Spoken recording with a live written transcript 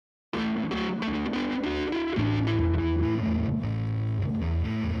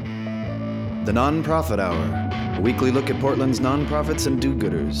The Nonprofit Hour, a weekly look at Portland's nonprofits and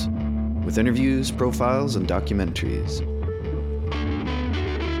do-gooders, with interviews, profiles, and documentaries.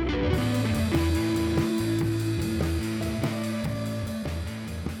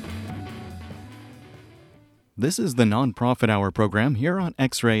 This is the Nonprofit Hour program here on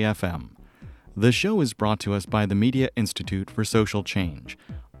X-Ray FM. The show is brought to us by the Media Institute for Social Change,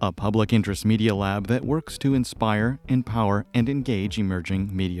 a public interest media lab that works to inspire, empower, and engage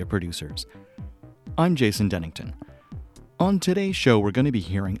emerging media producers. I'm Jason Dennington. On today's show, we're going to be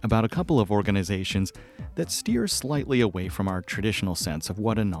hearing about a couple of organizations that steer slightly away from our traditional sense of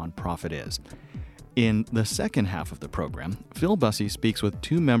what a nonprofit is. In the second half of the program, Phil Bussey speaks with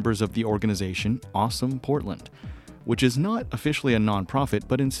two members of the organization Awesome Portland, which is not officially a nonprofit,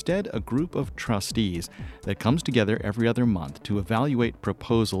 but instead a group of trustees that comes together every other month to evaluate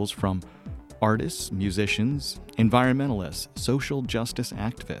proposals from artists, musicians, environmentalists, social justice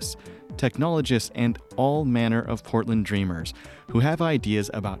activists, technologists, and all manner of Portland dreamers who have ideas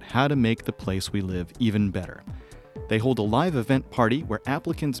about how to make the place we live even better. They hold a live event party where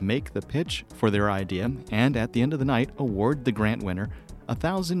applicants make the pitch for their idea and at the end of the night award the grant winner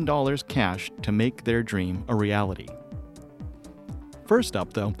 $1,000 cash to make their dream a reality. First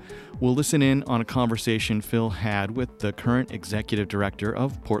up, though, we'll listen in on a conversation Phil had with the current executive director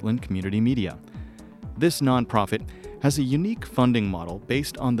of Portland Community Media. This nonprofit has a unique funding model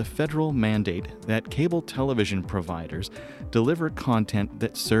based on the federal mandate that cable television providers deliver content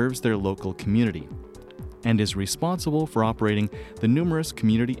that serves their local community, and is responsible for operating the numerous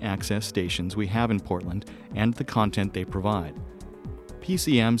community access stations we have in Portland and the content they provide.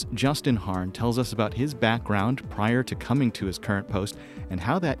 PCM's Justin Harn tells us about his background prior to coming to his current post and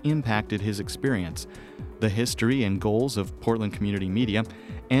how that impacted his experience, the history and goals of Portland Community Media,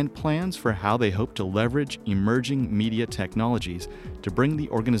 and plans for how they hope to leverage emerging media technologies to bring the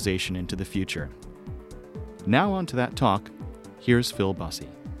organization into the future. Now on to that talk, here's Phil Bussey.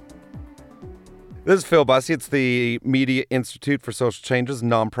 This is Phil Bussey. It's the Media Institute for Social Change's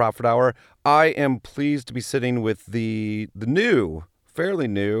Nonprofit Hour. I am pleased to be sitting with the fairly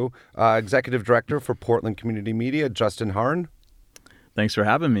new executive director for Portland Community Media, Justin Harn. Thanks for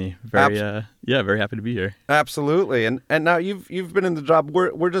having me. Very happy to be here. Absolutely. And now you've been in the job.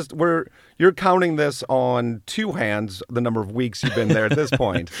 You're counting this on two hands, the number of weeks you've been there at this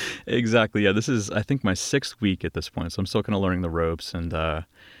point. Exactly. Yeah. This is, I think, my 6th week at this point. So I'm still kind of learning the ropes and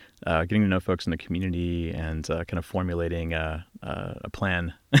getting to know folks in the community and kind of formulating a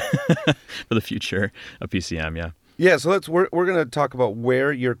plan for the future of PCM. Yeah. Yeah, so we're going to talk about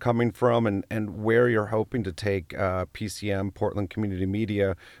where you're coming from and where you're hoping to take PCM, Portland Community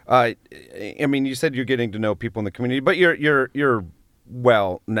Media. I mean, you said you're getting to know people in the community, but you're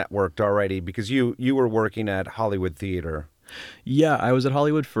well networked already because you were working at Hollywood Theater. Yeah, I was at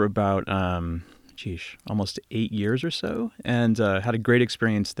Hollywood for about almost 8 years or so, and had a great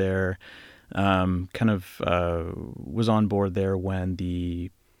experience there. Was on board there when the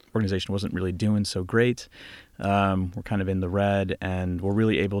organization wasn't really doing so great. We're kind of in the red, and we're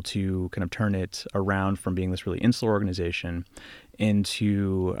really able to kind of turn it around from being this really insular organization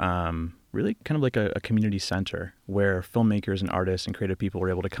into really kind of like a community center where filmmakers and artists and creative people were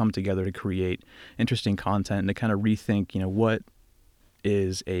able to come together to create interesting content and to kind of rethink, what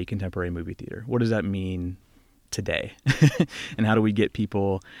is a contemporary movie theater? What does that mean today? And how do we get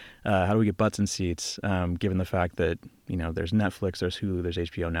people, how do we get butts in seats, given the fact that, there's Netflix, there's Hulu, there's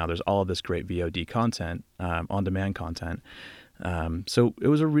HBO now, there's all of this great VOD content, on-demand content. So it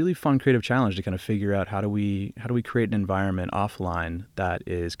was a really fun creative challenge to kind of figure out how do we create an environment offline that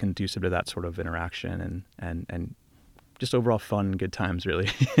is conducive to that sort of interaction and just overall fun and good times, really.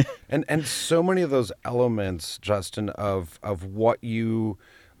 and so many of those elements, Justin, of what you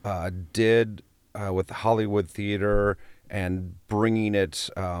did with Hollywood Theater and bringing it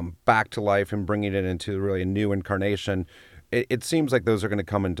back to life and bringing it into really a new incarnation, it seems like those are going to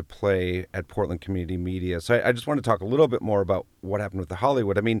come into play at Portland Community Media. So I just want to talk a little bit more about what happened with the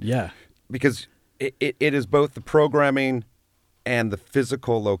Hollywood. I mean, yeah, because it is both the programming and the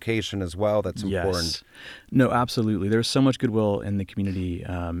physical location as well that's important. Yes. No, absolutely. There's so much goodwill in the community,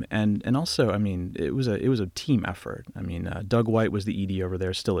 and also, I mean, it was a team effort. I mean, Doug White was the ED over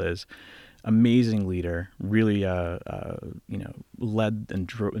there, still is. Amazing leader, really, led and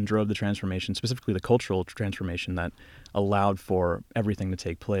drove the transformation, specifically the cultural transformation that allowed for everything to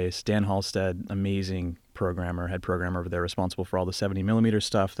take place. Dan Halstead, amazing head programmer over there, responsible for all the 70 millimeter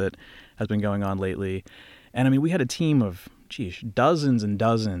stuff that has been going on lately. And I mean, we had a team of dozens and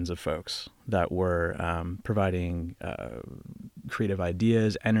dozens of folks that were providing creative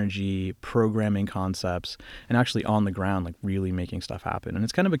ideas, energy, programming concepts, and actually on the ground, like really making stuff happen. And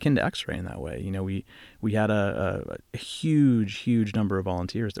it's kind of akin to X-Ray in that way. We had a huge number of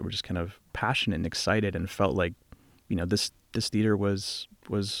volunteers that were just kind of passionate and excited and felt like, this theater was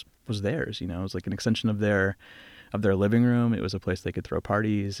theirs. It was like an extension of their living room. It was a place they could throw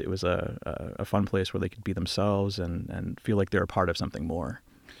parties. It was a fun place where they could be themselves and feel like they're a part of something more.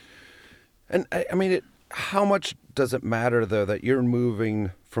 And I mean, how much does it matter, though, that you're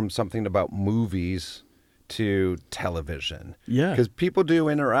moving from something about movies to television? Yeah. Because people do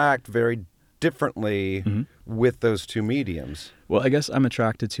interact very differently with those two mediums. Well, I guess I'm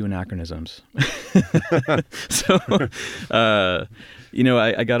attracted to anachronisms. So, I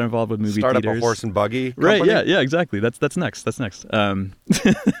got involved with movie Start theaters. up a horse and buggy company? Right, yeah, exactly. That's next. But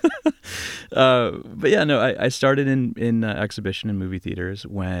yeah, no, I started in exhibition and movie theaters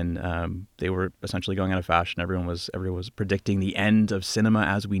when they were essentially going out of fashion. Everyone was predicting the end of cinema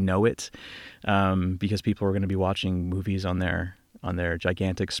as we know it, because people were going to be watching movies on their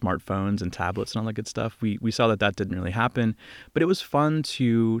gigantic smartphones and tablets and all that good stuff. We saw that didn't really happen, but it was fun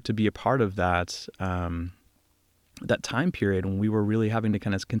to be a part of that that time period when we were really having to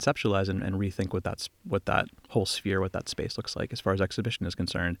kind of conceptualize and rethink what that whole sphere, what that space looks like as far as exhibition is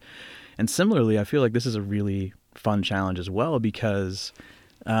concerned. And similarly, I feel like this is a really fun challenge as well because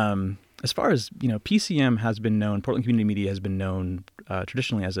as far as, PCM has been known, Portland Community Media has been known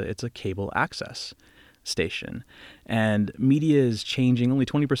traditionally as it's a cable access station, and media is changing. Only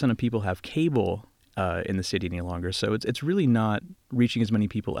 20% of people have cable in the city any longer, so it's really not reaching as many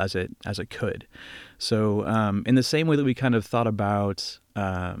people as it could. So in the same way that we kind of thought about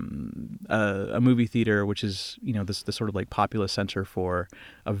a movie theater, which is this sort of like populous center for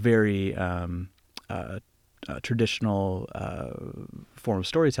a very traditional form of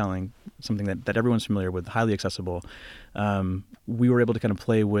storytelling, something that everyone's familiar with, highly accessible, we were able to kind of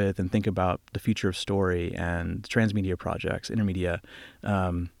play with and think about the future of story and transmedia projects, intermedia,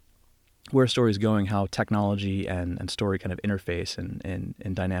 where story is going, how technology and story kind of interface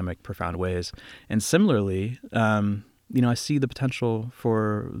in dynamic, profound ways. And similarly, I see the potential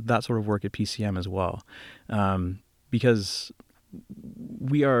for that sort of work at PCM as well, because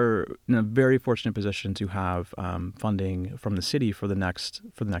we are in a very fortunate position to have funding from the city for the next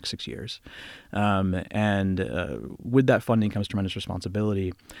 6 years, and with that funding comes tremendous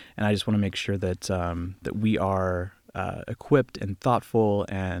responsibility. And I just want to make sure that we are equipped and thoughtful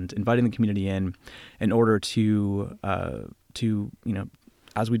and inviting the community in order to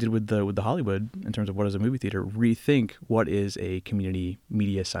as we did with the Hollywood in terms of what is a movie theater, rethink what is a community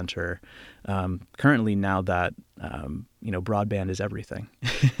media center. Currently, now that broadband is everything,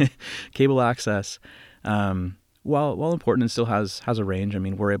 cable access, while important, it still has a range. I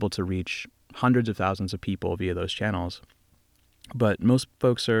mean, we're able to reach hundreds of thousands of people via those channels, but most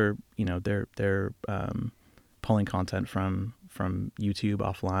folks are they're pulling content from YouTube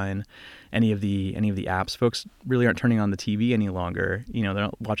offline, any of the apps. Folks really aren't turning on the TV any longer. They're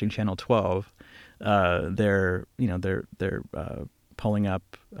not watching Channel 12. They're pulling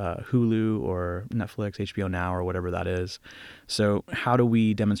up Hulu or Netflix, HBO Now, or whatever that is. So how do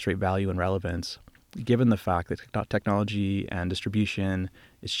we demonstrate value and relevance, given the fact that technology and distribution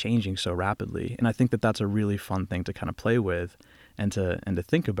is changing so rapidly? And I think that that's a really fun thing to kind of play with and to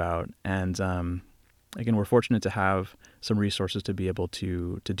think about. And again, we're fortunate to have some resources to be able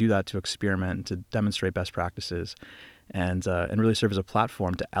to do that, to experiment, to demonstrate best practices, and really serve as a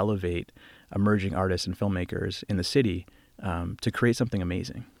platform to elevate emerging artists and filmmakers in the city to create something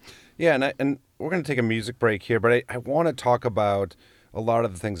amazing. Yeah, and we're going to take a music break here, but I want to talk about a lot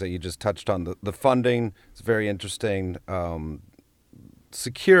of the things that you just touched on. The funding is very interesting.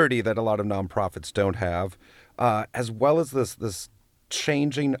 Security that a lot of nonprofits don't have, as well as this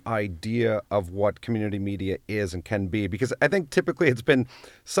changing idea of what community media is and can be, because I think typically it's been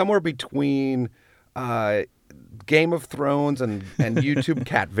somewhere between Game of Thrones and YouTube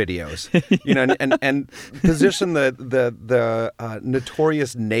cat videos, and position the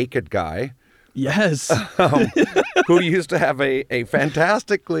notorious naked guy, yes, who used to have a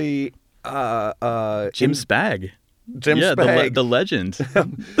fantastically Jim Spag. Spag, the legend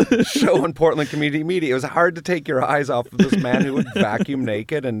show on Portland Community Media. It was hard to take your eyes off of this man who would vacuum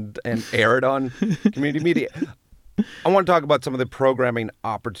naked and air it on community media. I want to talk about some of the programming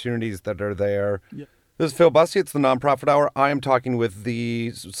opportunities that are there. Yeah. This is Phil Bussey. It's the Nonprofit Hour. I am talking with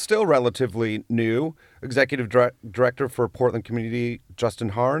the still relatively new Executive Director for Portland Community, Justin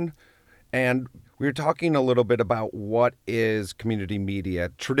Harn. And we were talking a little bit about what is community media.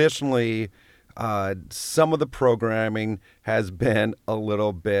 Traditionally, some of the programming has been a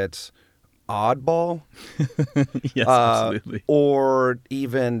little bit oddball. Yes, absolutely. Or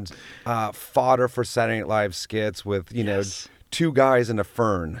even fodder for Saturday Night Live skits with, Yes. two guys in a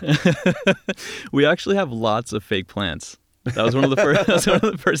fern. We actually have lots of fake plants. That was one of the first. That was one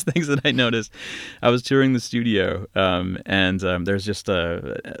of the first things that I noticed. I was touring the studio, and there's just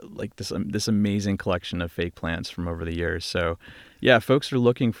this amazing collection of fake plants from over the years. So, yeah, folks are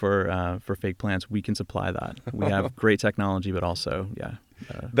looking for fake plants. We can supply that. We have great technology, but also, yeah.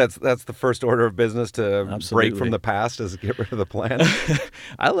 That's the first order of business to Absolutely. break from the past is get rid of the plant.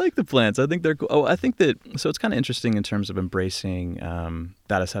 I like the plants. I think they're cool. Oh, I think that, so it's kind of interesting in terms of embracing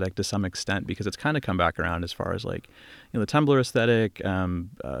that aesthetic to some extent, because it's kind of come back around as far as like, the Tumblr aesthetic,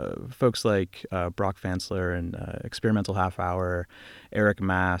 folks like Brock Fansler and Experimental Half Hour, Eric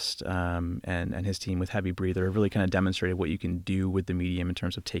Mast, and his team with Heavy Breather have really kind of demonstrated what you can do with the medium in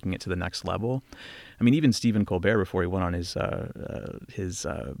terms of taking it to the next level. I mean, even Stephen Colbert, before he went on he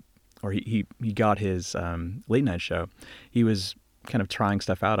got his late night show, he was kind of trying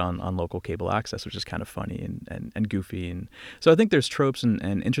stuff out on local cable access, which is kind of funny and goofy. And so I think there's tropes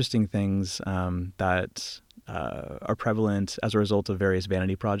and interesting things that are prevalent as a result of various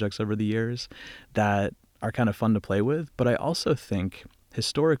vanity projects over the years that are kind of fun to play with. But I also think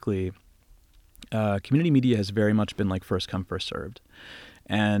historically, community media has very much been like first come, first served.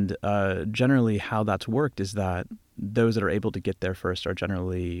 And generally how that's worked is that those that are able to get there first are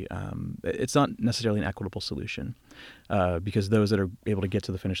generally, it's not necessarily an equitable solution, because those that are able to get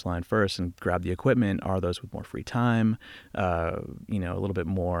to the finish line first and grab the equipment are those with more free time, a little bit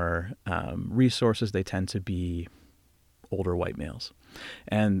more resources. They tend to be older white males.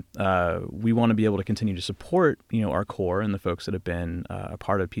 And we want to be able to continue to support, our core and the folks that have been a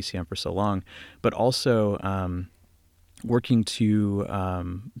part of PCM for so long, but also working to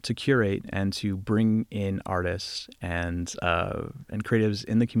curate and to bring in artists and creatives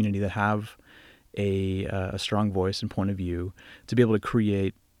in the community that have a strong voice and point of view to be able to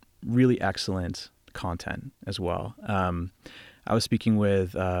create really excellent content as well. I was speaking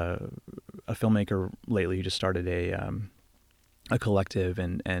with a filmmaker lately who just started a collective,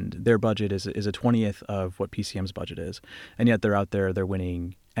 and their budget is a 20th of what PCM's budget is, and yet they're out there, they're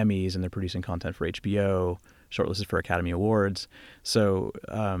winning Emmys and they're producing content for HBO, shortlisted for Academy Awards. So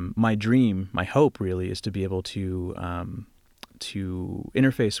my dream, my hope really is to be able to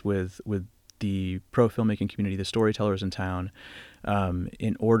interface with the pro filmmaking community, the storytellers in town,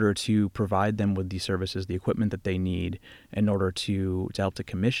 in order to provide them with the services, the equipment that they need in order to help to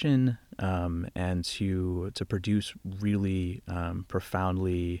commission and to produce really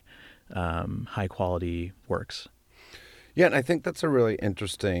profoundly high quality works. Yeah, and I think that's a really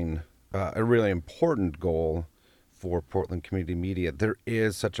interesting, a really important goal for Portland Community Media. There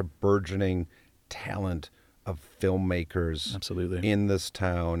is such a burgeoning talent of filmmakers Absolutely. in this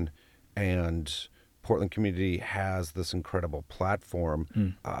town, and Portland Community has this incredible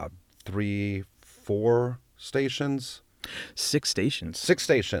platform. 3, 4 stations? 6 stations. 6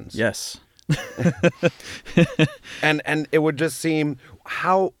 stations. Yes. And it would just seem,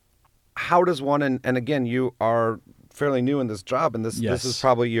 how does one, and again, you are fairly new in this job, and this is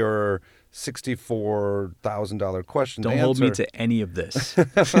probably your $64,000 question. Don't hold me to any of this.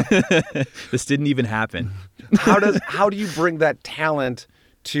 This didn't even happen. How do you bring that talent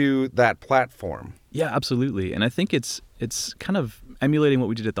to that platform? Yeah, absolutely. And I think it's kind of emulating what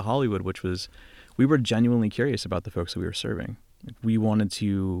we did at the Hollywood, which was we were genuinely curious about the folks that we were serving. We wanted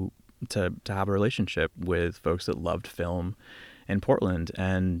to have a relationship with folks that loved film in Portland,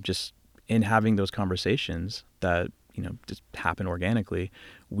 and just in having those conversations that just happen organically,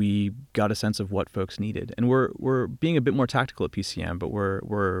 we got a sense of what folks needed. And we're being a bit more tactical at PCM, but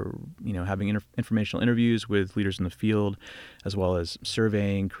we're having informational interviews with leaders in the field, as well as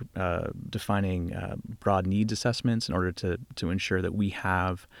surveying, defining broad needs assessments in order to ensure that we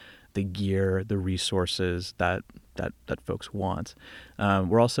have the gear, the resources that folks want.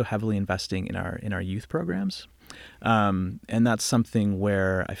 We're also heavily investing in our youth programs. And that's something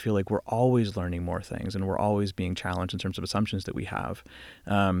where I feel like we're always learning more things, and we're always being challenged in terms of assumptions that we have.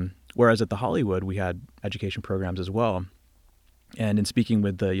 Whereas at the Hollywood, we had education programs as well. And in speaking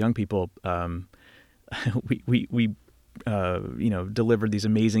with the young people, we delivered these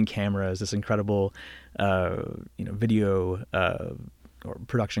amazing cameras, this incredible, video or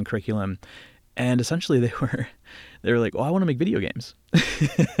production curriculum. And essentially they were like, oh, I want to make video games.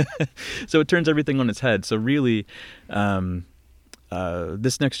 So it turns everything on its head. So really,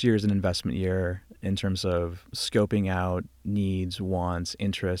 this next year is an investment year in terms of scoping out needs, wants,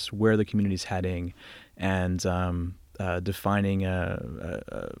 interests, where the community's heading, and defining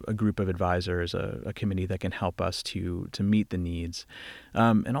a group of advisors, a committee that can help us to meet the needs,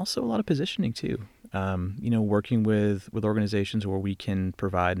 and also a lot of positioning too. Working with organizations where we can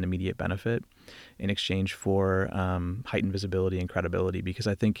provide an immediate benefit in exchange for heightened visibility and credibility. Because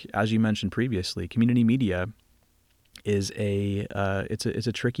I think, as you mentioned previously, community media is it's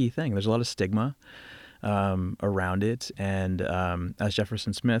a tricky thing. There's a lot of stigma around it, and as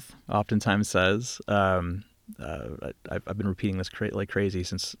Jefferson Smith oftentimes says, I've been repeating this like crazy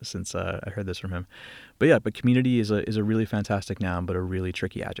since I heard this from him. But community is a really fantastic noun, but a really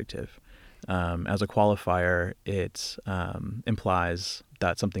tricky adjective. As a qualifier, it implies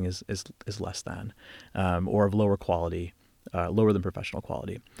that something is less than, or of lower quality, lower than professional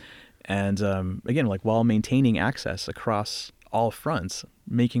quality. And again, like while maintaining access across all fronts,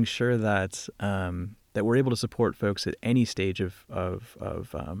 making sure that that we're able to support folks at any stage of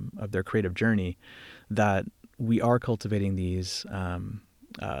their creative journey, that we are cultivating these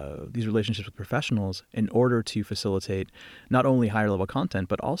relationships with professionals in order to facilitate not only higher level content,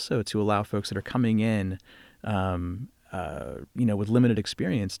 but also to allow folks that are coming in, with limited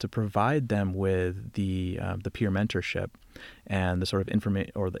experience, to provide them with the peer mentorship and the sort of the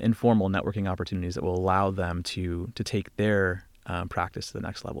informal networking opportunities that will allow them to take their practice to the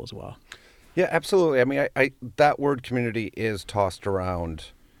next level as well. Yeah, absolutely. I mean, I that word community is tossed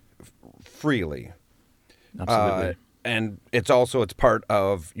around freely. Absolutely. And it's part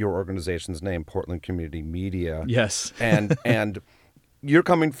of your organization's name, Portland Community Media. Yes. and you're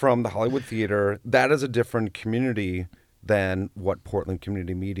coming from the Hollywood Theater. That is a different community than what Portland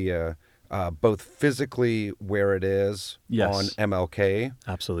Community Media, both physically where it is on MLK.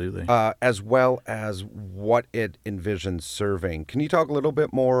 Absolutely. As well as what it envisions serving. Can you talk a little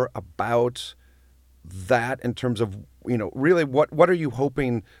bit more about that in terms of, really what are you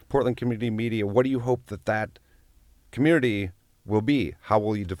hoping Portland Community Media, what do you hope that community will be? How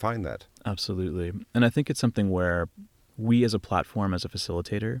will you define that? Absolutely. And I think it's something where we as a platform, as a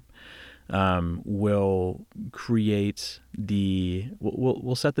facilitator, will create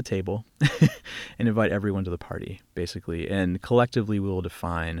we'll set the table and invite everyone to the party, basically. And collectively we will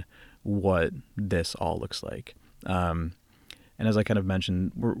define what this all looks like. And as I kind of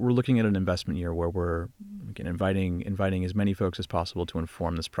mentioned, we're looking at an investment year where we're again inviting as many folks as possible to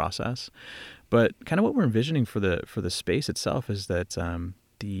inform this process. But kind of what we're envisioning for the space itself is that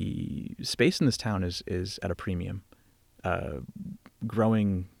the space in this town is at a premium,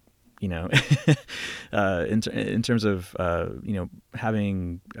 growing. In terms of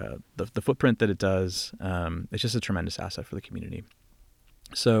having the footprint that it does, it's just a tremendous asset for the community.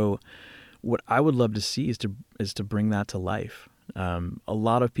 So, what I would love to see is to bring that to life. A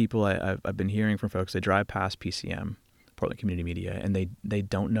lot of people I've been hearing from folks, they drive past PCM, Portland Community Media, and they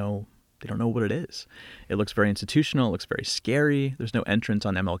don't know what it is. It looks very institutional. It looks very scary. There's no entrance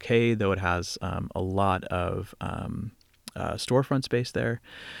on MLK, though it has a lot of storefront space there.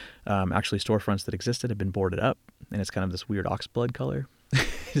 Actually, storefronts that existed have been boarded up, and it's kind of this weird oxblood color.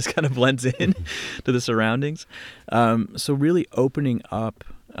 It just kind of blends in to the surroundings. So really opening up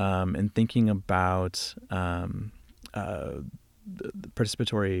and thinking about the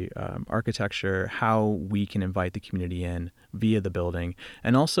participatory architecture, how we can invite the community in via the building,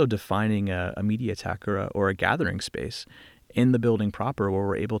 and also defining a MediaTek or a gathering space in the building proper where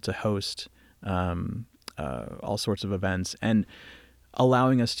we're able to host all sorts of events, and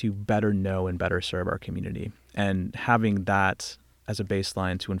allowing us to better know and better serve our community, and having that as a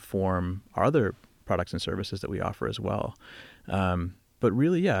baseline to inform our other products and services that we offer as well. But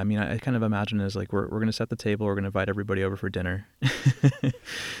really, yeah, I mean, I kind of imagine it as like we're going to set the table, we're going to invite everybody over for dinner,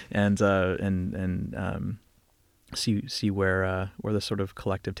 and see where the sort of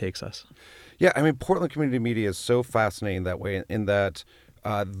collective takes us. Yeah, I mean, Portland Community Media is so fascinating that way, in that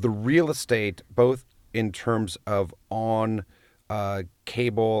the real estate, both in terms of on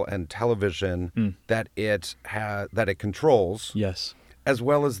cable and television that it controls, yes, as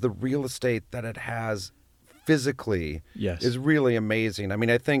well as the real estate that it has physically, yes, is really amazing. I mean,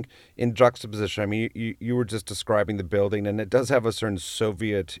 I think in juxtaposition, I mean, you were just describing the building, and it does have a certain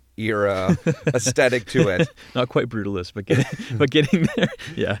Soviet era aesthetic to it. Not quite brutalist, but getting there.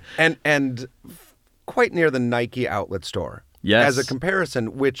 Yeah, and quite near the Nike outlet store. Yes, as a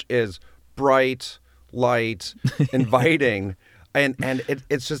comparison, which is bright, light, inviting. And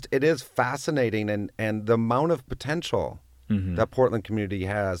it is fascinating, and the amount of potential that Portland community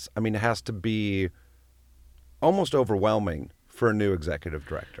has, I mean, it has to be almost overwhelming for a new executive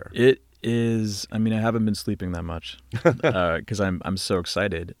director. It is. I mean, I haven't been sleeping that much because I'm so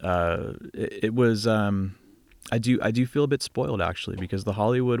excited. It was. I do feel a bit spoiled, actually, because the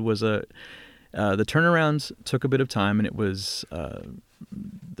Hollywood was The turnaround took a bit of time, and it was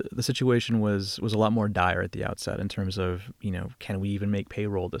the situation was a lot more dire at the outset in terms of, can we even make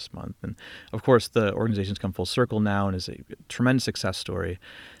payroll this month? And of course, the organization's come full circle now and is a tremendous success story.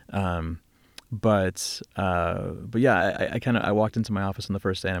 But yeah, I walked into my office on the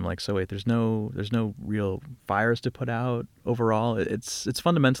first day and I'm like, so wait, there's no real fires to put out overall. It's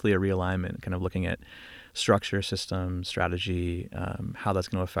fundamentally a realignment, kind of looking at structure, system, strategy, how that's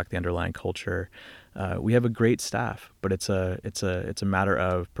going to affect the underlying culture. We have a great staff, but it's a matter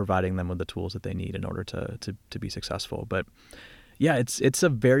of providing them with the tools that they need in order to be successful. But yeah, it's a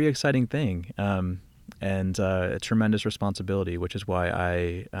very exciting thing, and a tremendous responsibility, which is why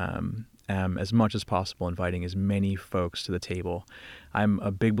I am, as much as possible, inviting as many folks to the table. I'm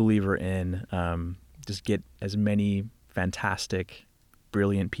a big believer in just get as many fantastic,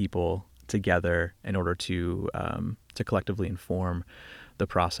 brilliant people together in order to collectively inform the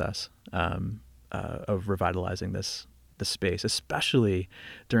process of revitalizing this space, especially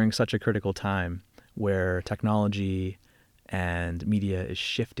during such a critical time where technology and media is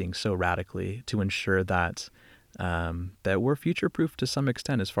shifting so radically, to ensure that that we're future-proof to some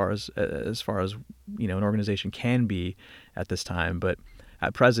extent as far as an organization can be at this time. But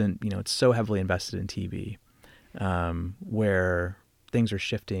at present, it's so heavily invested in TV, where things are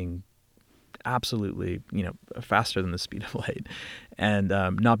shifting absolutely, faster than the speed of light, and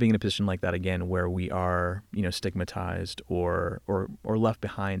not being in a position like that again, where we are, stigmatized or left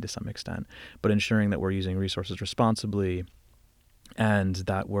behind to some extent, but ensuring that we're using resources responsibly, and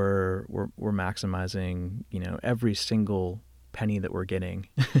that we're maximizing, every single penny that we're getting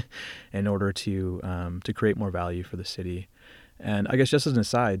in order to create more value for the city. And I guess just as an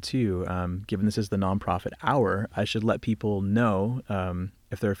aside too, given this is the nonprofit hour, I should let people know,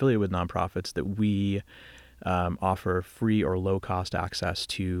 if they're affiliated with nonprofits, that we offer free or low-cost access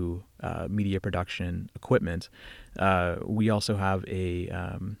to media production equipment. We also have a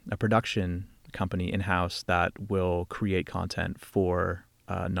production company in-house that will create content for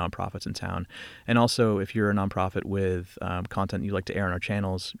nonprofits in town. And also, if you're a nonprofit with content you'd like to air on our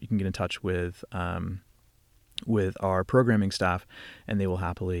channels, you can get in touch with our programming staff, and they will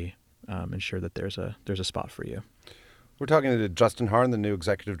happily ensure that there's a spot for you. We're talking to Justin Harn, the new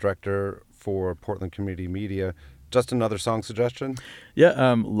executive director for Portland Community Media. Just another song suggestion?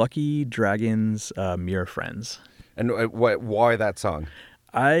 Yeah, Lucky Dragon's Mere Friends. And why that song?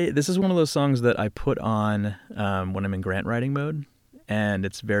 This is one of those songs that I put on when I'm in grant writing mode, and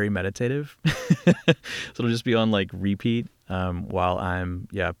it's very meditative. So it'll just be on repeat while I'm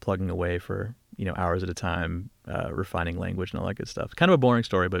plugging away for hours at a time, refining language and all that good stuff. Kind of a boring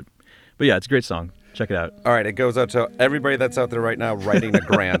story, but yeah, it's a great song. Check it out. All right, it goes out to everybody that's out there right now writing a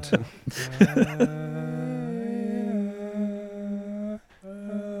grant.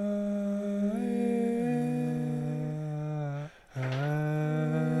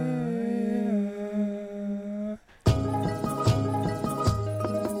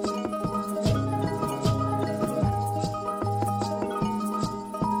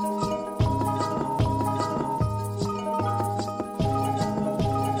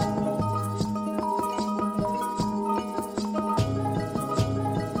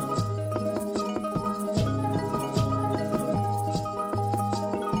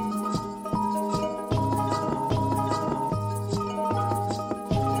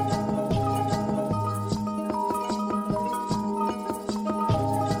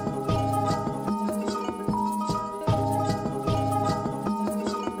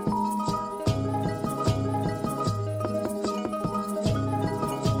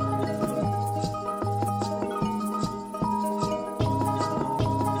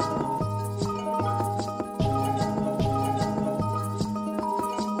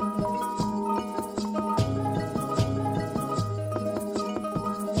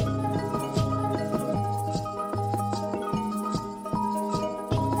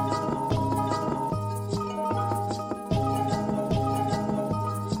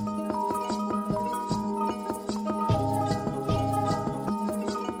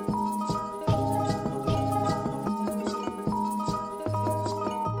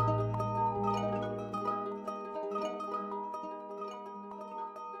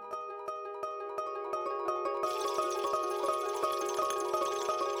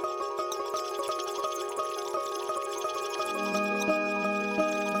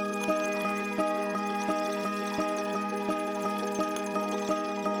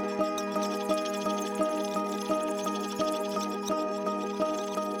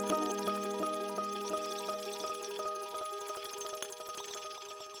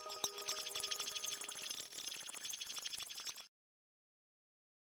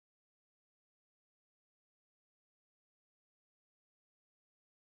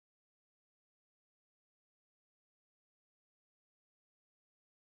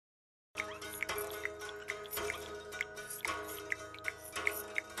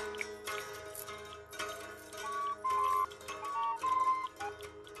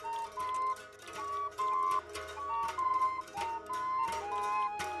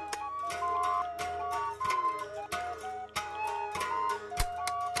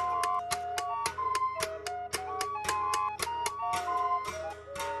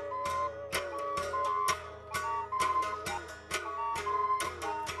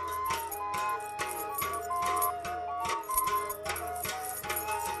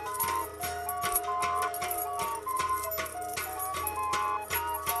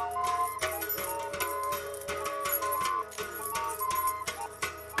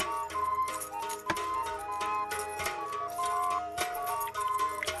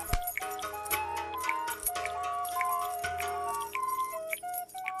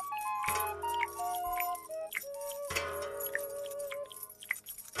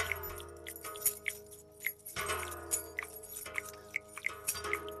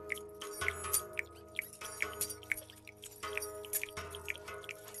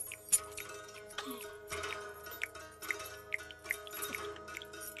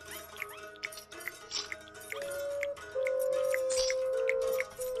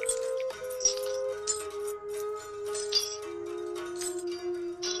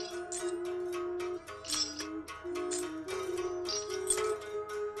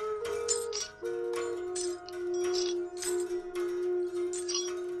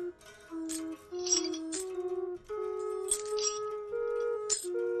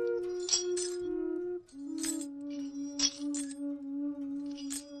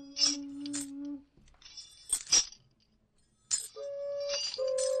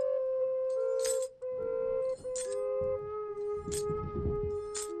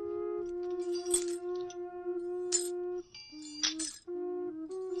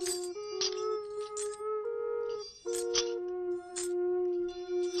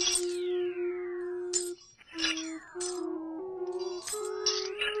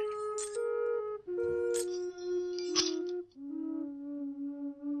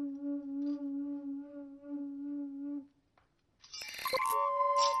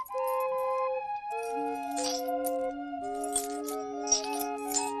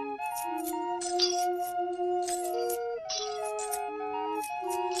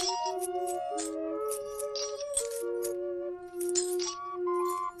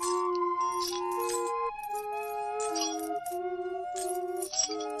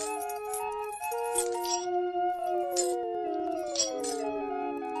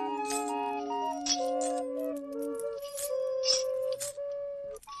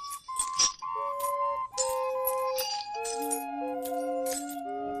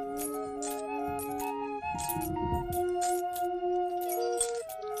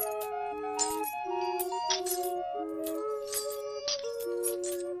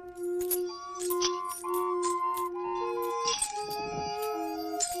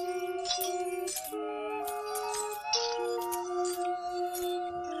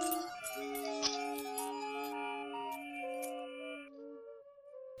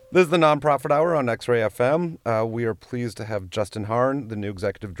 This is the Nonprofit Hour on X-Ray FM. We are pleased to have Justin Harn, the new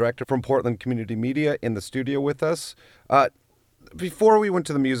executive director from Portland Community Media, in the studio with us. Before we went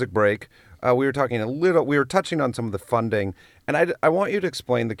to the music break, we were touching on some of the funding, and I want you to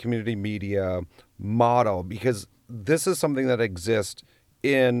explain the community media model, because this is something that exists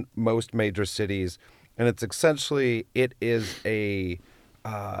in most major cities, and it is a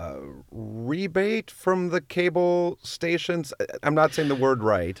rebate from the cable stations. I'm not saying the word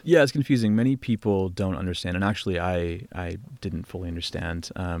right. Yeah, it's confusing. Many people don't understand, and actually, I didn't fully understand.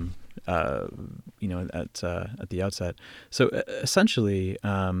 At the outset. So essentially,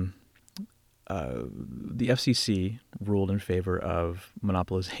 the FCC ruled in favor of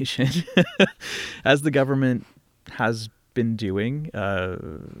monopolization, as the government has been doing.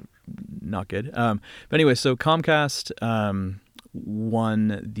 Not good. But anyway, so Comcast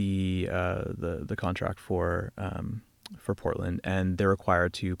won the contract for Portland, and they're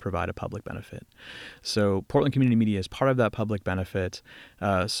required to provide a public benefit. So Portland Community Media is part of that public benefit.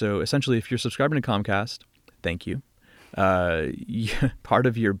 So essentially, if you're subscribing to Comcast, thank you. Part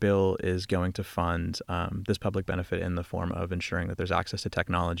of your bill is going to fund this public benefit in the form of ensuring that there's access to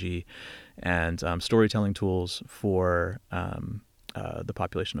technology and storytelling tools for the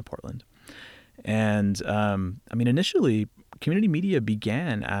population of Portland. And initially, community media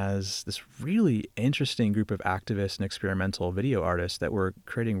began as this really interesting group of activists and experimental video artists that were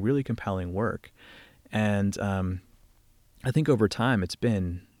creating really compelling work. And I think over time it's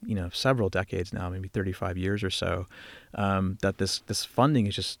been, several decades now, maybe 35 years or so, that this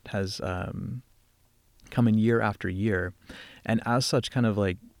funding has come in year after year, and as such, kind of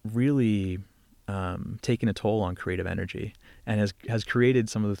like really taken a toll on creative energy, and has created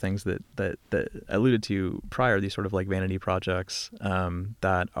some of the things that I alluded to prior. These sort of like vanity projects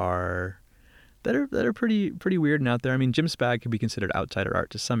that are pretty weird and out there. I mean, Jim Spag could be considered outsider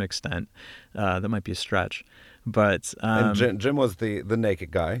art to some extent. That might be a stretch, but and Jim was the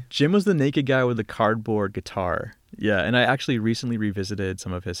naked guy. Jim was the naked guy with the cardboard guitar. Yeah, and I actually recently revisited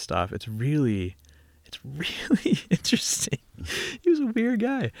some of his stuff. It's really interesting. He was a weird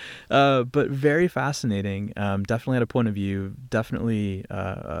guy, but very fascinating. Definitely had a point of view. Definitely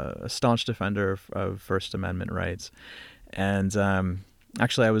a staunch defender of First Amendment rights. And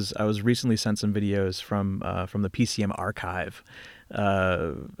actually, I was recently sent some videos from the PCM archive.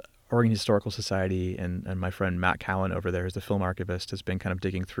 Oregon Historical Society and my friend Matt Cowan over there, who's the film archivist, has been kind of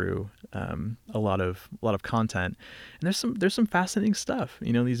digging through a lot of content, and there's some fascinating stuff.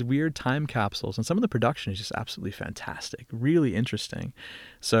 These weird time capsules, and some of the production is just absolutely fantastic, really interesting.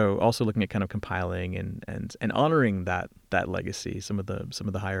 So also looking at kind of compiling and honoring that legacy, some of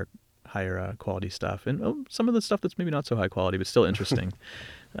the higher quality stuff, and some of the stuff that's maybe not so high quality but still interesting.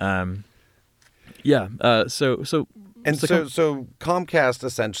 So Comcast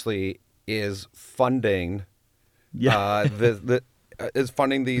essentially is funding, is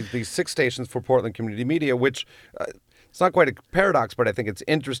funding these 6 stations for Portland Community Media, which it's not quite a paradox, but I think it's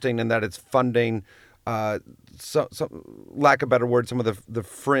interesting in that it's funding, so lack of a better word, some of the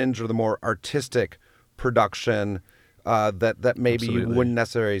fringe or the more artistic production that maybe Absolutely. You wouldn't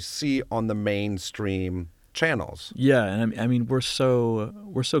necessarily see on the mainstream channels. Yeah, and I mean we're so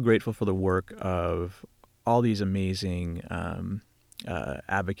grateful for the work of all these amazing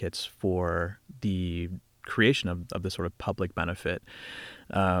advocates for the creation of this sort of public benefit.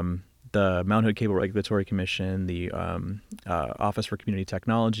 The Mountain Hood Cable Regulatory Commission, the Office for Community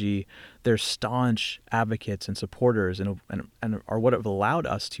Technology, they're staunch advocates and supporters and are what have allowed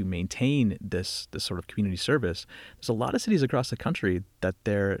us to maintain this sort of community service. There's a lot of cities across the country that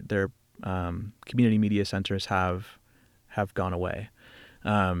their community media centers have gone away.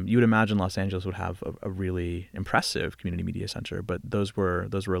 You would imagine Los Angeles would have a really impressive community media center, but those were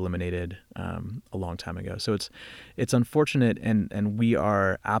eliminated a long time ago. So it's unfortunate, and we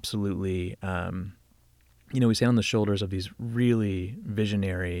are absolutely, we stand on the shoulders of these really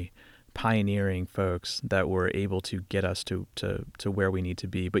visionary, pioneering folks that were able to get us to where we need to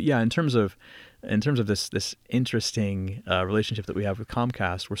be. But yeah, in terms of this interesting relationship that we have with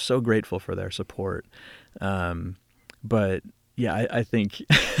Comcast, we're so grateful for their support. But yeah, I think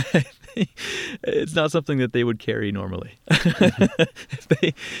it's not something that they would carry normally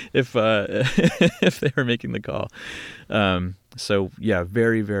if they were making the call. So yeah,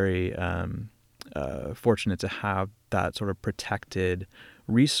 very, very fortunate to have that sort of protected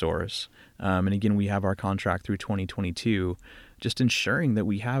resource. And again, we have our contract through 2022, just ensuring that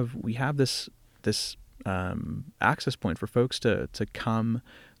we have this access point for folks to come,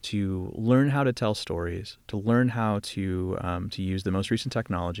 to learn how to tell stories, to learn how to use the most recent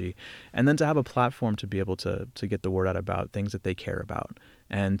technology, and then to have a platform to be able to get the word out about things that they care about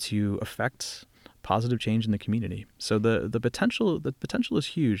and to affect positive change in the community. So the potential is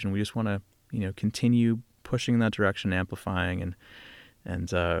huge, and we just want to continue pushing in that direction, amplifying and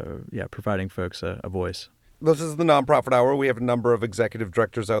providing folks a voice. This is the Nonprofit Hour. We have a number of executive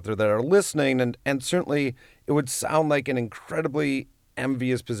directors out there that are listening, and certainly it would sound like an incredibly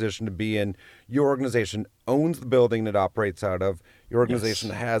envious position to be in. Your organization owns the building it operates out of. Your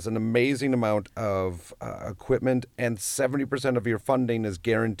organization has an amazing amount of equipment, and 70% of your funding is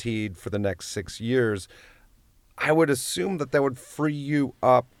guaranteed for the next 6 years. I would assume that would free you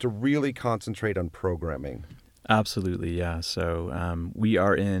up to really concentrate on programming. Absolutely, yeah. So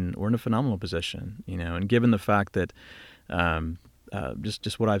we're in a phenomenal position, and given the fact that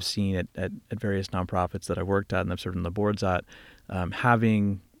just what I've seen at various nonprofits that I've worked at and I've served on the boards at,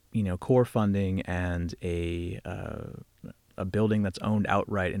 having core funding and a building that's owned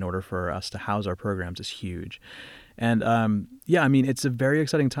outright in order for us to house our programs is huge. And it's a very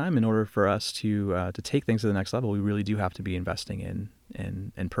exciting time. In order for us to take things to the next level, we really do have to be investing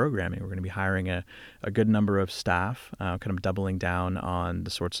in programming. We're going to be hiring a good number of staff, kind of doubling down on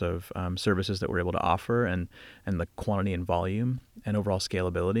the sorts of services that we're able to offer and the quantity and volume and overall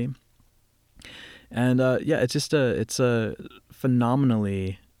scalability. And it's a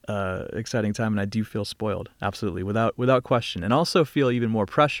phenomenally exciting time, and I do feel spoiled, absolutely, without question, and also feel even more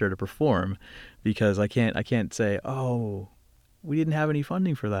pressure to perform, because I can't say, oh, we didn't have any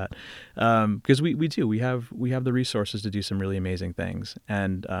funding for that, because we have the resources to do some really amazing things.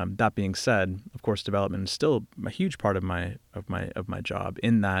 And that being said, of course, development is still a huge part of my job,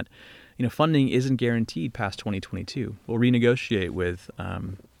 in that, funding isn't guaranteed past 2022. We'll renegotiate with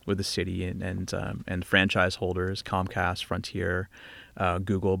the city and franchise holders, Comcast, Frontier,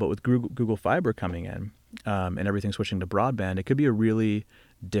 Google. But with Google Fiber coming in, and everything switching to broadband, it could be a really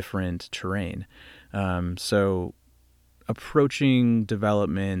different terrain. So approaching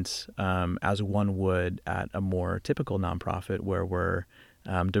development as one would at a more typical nonprofit, where we're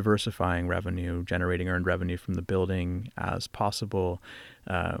diversifying revenue, generating earned revenue from the building as possible,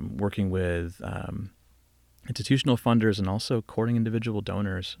 working with institutional funders, and also courting individual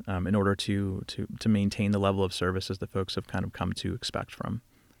donors in order to maintain the level of services that folks have kind of come to expect from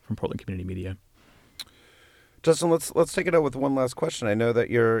Portland Community Media. Justin, let's take it out with one last question. I know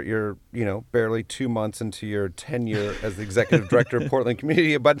that you're barely 2 months into your tenure as the executive director of Portland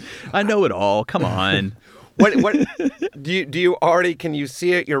Community, but I know it all. Come on. What do you already, can you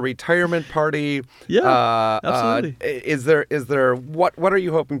see it, your retirement party? Yeah, absolutely. Is there what are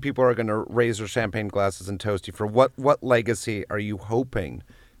you hoping people are going to raise their champagne glasses and toast you for? What legacy are you hoping?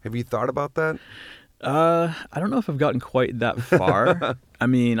 Have you thought about that? I don't know if I've gotten quite that far. I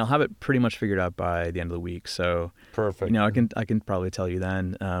mean, I'll have it pretty much figured out by the end of the week. So perfect. I can probably tell you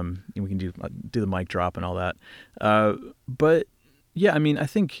then. We can do the mic drop and all that. But yeah, I mean, I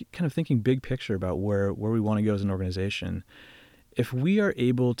think kind of thinking big picture about where we want to go as an organization. If we are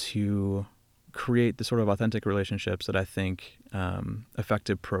able to create the sort of authentic relationships that I think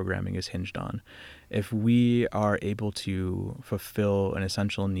effective programming is hinged on, if we are able to fulfill an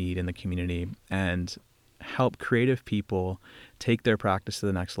essential need in the community and help creative people take their practice to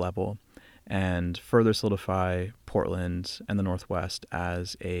the next level and further solidify Portland and the Northwest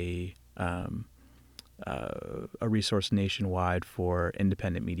as a resource nationwide for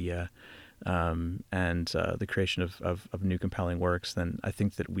independent media and the creation of new compelling works, then I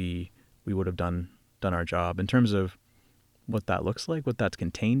think that we would have done our job. In terms of what that looks like, what that's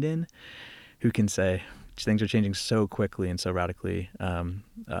contained in, who can say? Things are changing so quickly and so radically.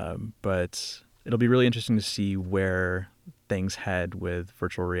 But it'll be really interesting to see where things head with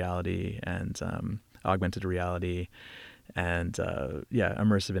virtual reality and augmented reality and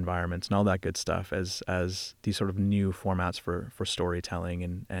immersive environments and all that good stuff as these sort of new formats for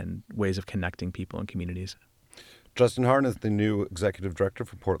storytelling and ways of connecting people and communities. Justin Harn is the new executive director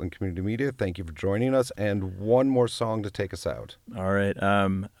for Portland Community Media. Thank you for joining us. And one more song to take us out. All right.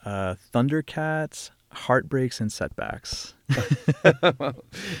 Thundercats, Heartbreaks and Setbacks.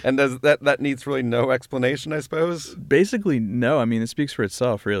 And does that needs really no explanation, I suppose? Basically, no. I mean, it speaks for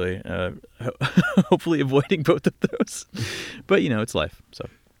itself, really. Hopefully avoiding both of those. But, it's life. So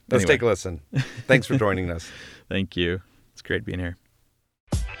Let's take a listen. Thanks for joining us. Thank you. It's great being here.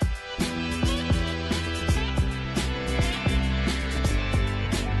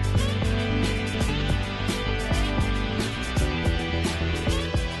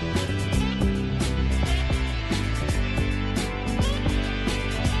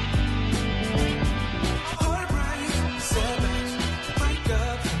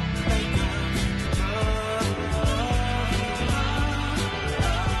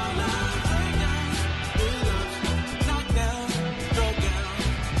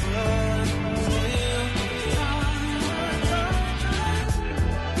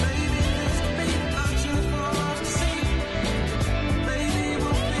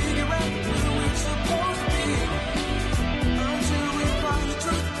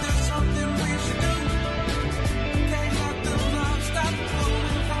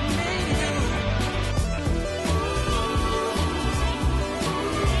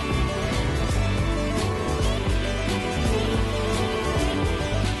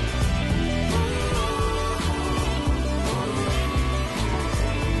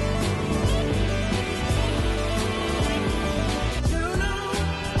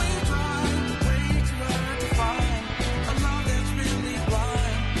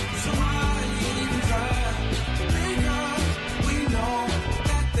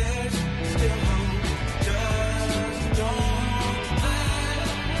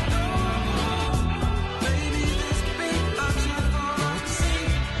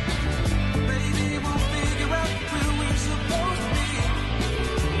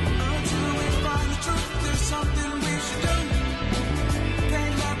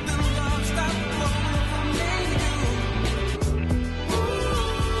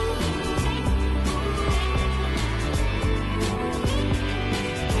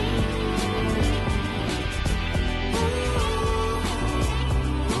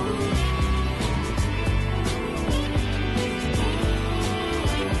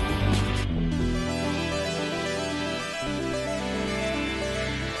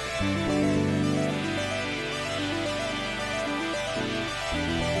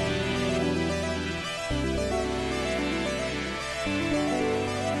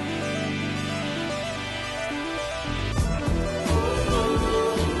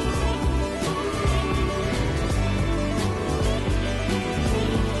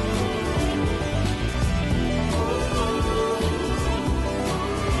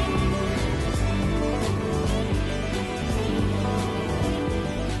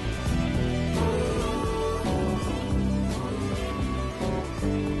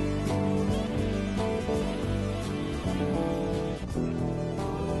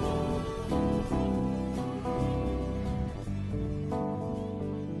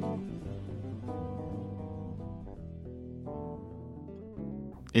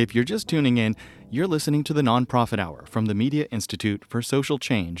 If you're just tuning in, you're listening to the Nonprofit Hour from the Media Institute for Social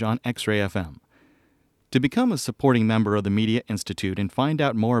Change on X-Ray FM. To become a supporting member of the Media Institute and find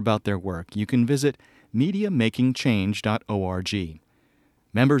out more about their work, you can visit MediaMakingChange.org.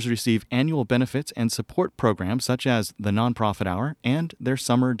 Members receive annual benefits and support programs such as the Nonprofit Hour and their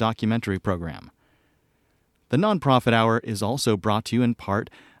summer documentary program. The Nonprofit Hour is also brought to you in part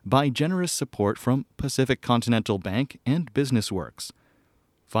by generous support from Pacific Continental Bank and BusinessWorks.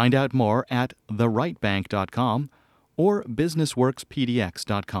 Find out more at therightbank.com or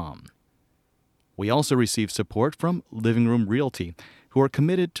businessworkspdx.com. We also receive support from Living Room Realty, who are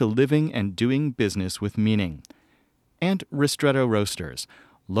committed to living and doing business with meaning, and Ristretto Roasters,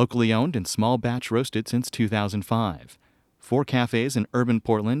 locally owned and small batch roasted since 2005. 4 cafes in urban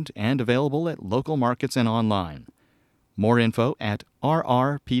Portland and available at local markets and online. More info at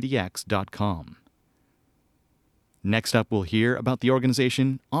rrpdx.com. Next up, we'll hear about the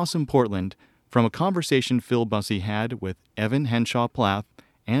organization Awesome Portland from a conversation Phil Bussey had with Evan Henshaw-Plath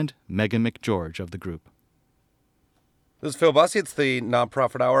and Megan McGeorge of the group. This is Phil Bussey. It's the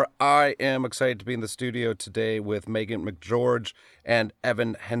Nonprofit Hour. I am excited to be in the studio today with Megan McGeorge and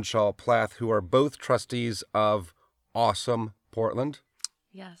Evan Henshaw-Plath, who are both trustees of Awesome Portland.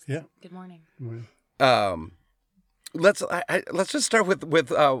 Yes. Yeah. Good morning. Good morning. Let's just start with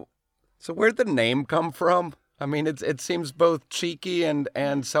so where'd the name come from? I mean, it seems both cheeky and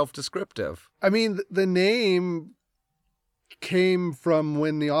self-descriptive. I mean, the name came from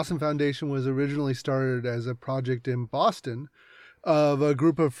when the Awesome Foundation was originally started as a project in Boston of a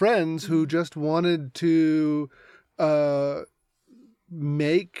group of friends who just wanted to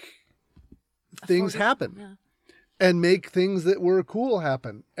make things happen. Yeah. And make things that were cool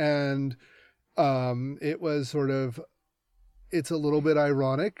happen. And it was sort of, it's a little bit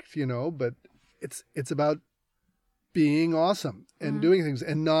ironic, but it's about being awesome and doing things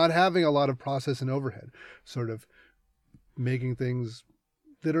and not having a lot of process and overhead, sort of making things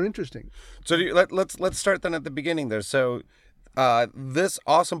that are interesting. So let's start then at the beginning there. So this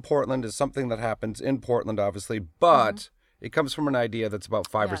Awesome Portland is something that happens in Portland, obviously, but it comes from an idea that's about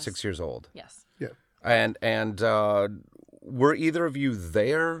 5 or 6 years old. Yes. Yeah. And were either of you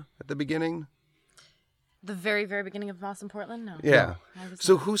there at the beginning? The very, very beginning of Awesome Portland? No. Yeah. I was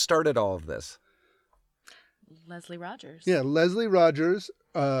So not. who started all of this? Leslie Rogers. Yeah, Leslie Rogers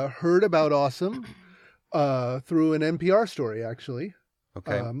heard about Awesome through an NPR story, actually.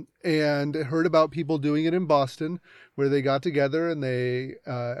 Okay. And heard about people doing it in Boston, where they got together and they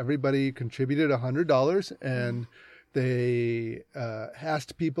everybody contributed $100, and they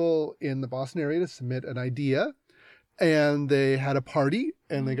asked people in the Boston area to submit an idea, and they had a party,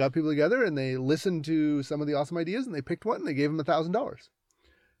 and they got people together, and they listened to some of the awesome ideas, and they picked one, and they gave them $1,000.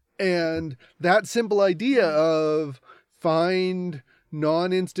 And that simple idea of find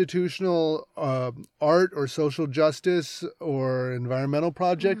non-institutional art or social justice or environmental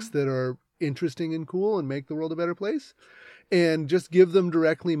projects that are interesting and cool and make the world a better place, and just give them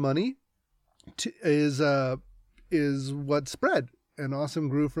directly money is what spread. And Awesome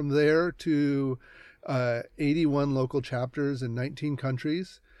grew from there to 81 local chapters in 19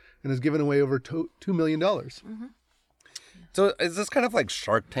 countries and has given away over $2 million. So is this kind of like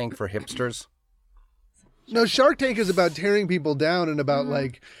Shark Tank for hipsters? No, Shark Tank is about tearing people down and about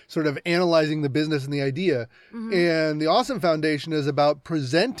like sort of analyzing the business and the idea. And the Awesome Foundation is about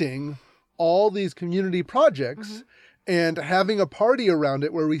presenting all these community projects and having a party around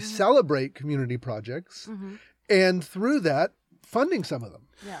it where we celebrate community projects, and through that, funding some of them.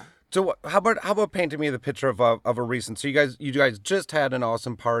 Yeah. So how about painting me the picture of a recent? So you guys just had an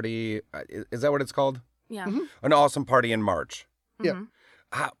awesome party. Is that what it's called? Yeah. An awesome party in March. Yeah.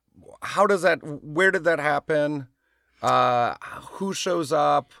 How does that? Where did that happen? Who shows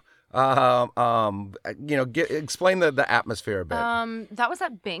up? Explain the atmosphere a bit. That was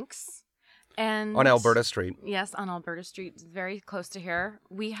at Binks, and On Alberta Street. Yes, on Alberta Street, very close to here.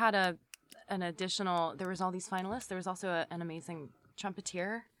 We had an additional. There was all these finalists. There was also an amazing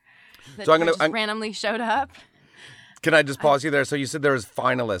trumpeter that So just randomly showed up. Can I just pause you there? So you said there was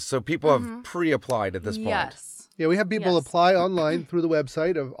finalists. So people have pre-applied at this point. Yes. Yeah, we have people Yes. apply online through the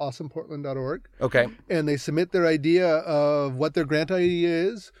website of awesomeportland.org. Okay. And they submit their idea of what their grant idea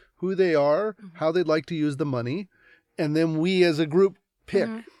is, who they are, how they'd like to use the money. And then we as a group pick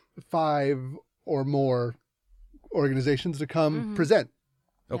 5 or more organizations to come present.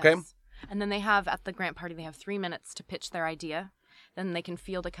 Okay. Yes. And then they have, at the grant party, they have 3 minutes to pitch their idea. Then they can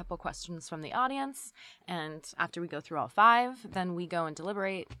field a couple questions from the audience. And after we go through all 5, then we go and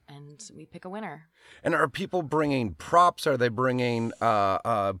deliberate and we pick a winner. And are people bringing props? Are they bringing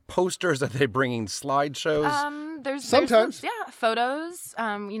posters? Are they bringing slideshows? There's Sometimes. photos.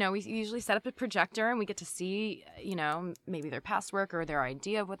 We usually set up a projector and we get to see, maybe their past work or their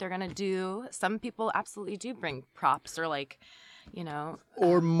idea of what they're going to do. Some people absolutely do bring props or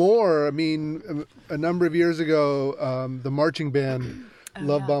or more. I mean, a number of years ago, the marching band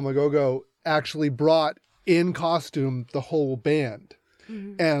Love Bomb Go actually brought in costume the whole band,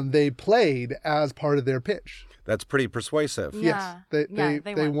 and they played as part of their pitch. That's pretty persuasive. Yeah. Yes,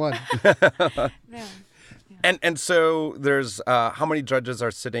 they won. Yeah. And so there's how many judges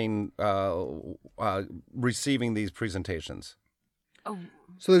are sitting receiving these presentations? Oh.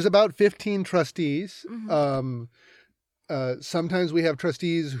 So there's about 15 trustees. Sometimes we have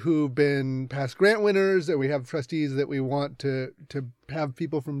trustees who've been past grant winners, and we have trustees that we want to have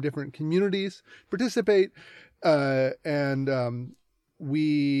people from different communities participate. And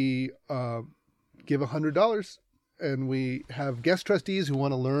we give $100, and we have guest trustees who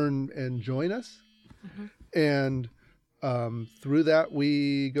want to learn and join us. And through that,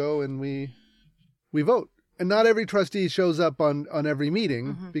 we go and we vote. And not every trustee shows up on every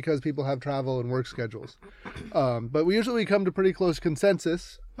meeting because people have travel and work schedules. But we usually come to pretty close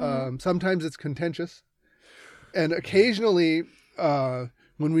consensus. Sometimes it's contentious. And occasionally,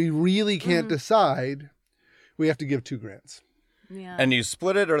 when we really can't decide, we have to give 2 grants. Yeah. And you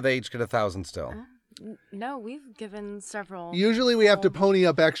split it, or they each get 1,000 still? No, we've given several. Usually we have to pony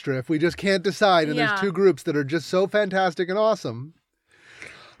up extra if we just can't decide. And there's 2 groups that are just so fantastic and awesome.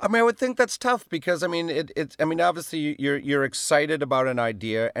 I mean, I would think that's tough because, I mean, it's obviously you're excited about an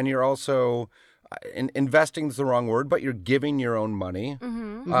idea, and you're also investing is the wrong word, but you're giving your own money.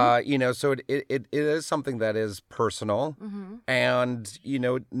 So it is something that is personal, and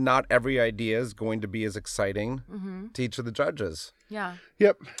not every idea is going to be as exciting to each of the judges. Yeah.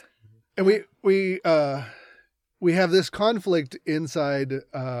 Yep. And we have this conflict inside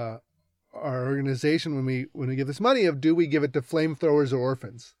our organization when we give this money of, do we give it to flamethrowers or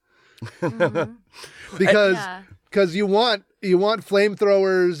orphans? Because you want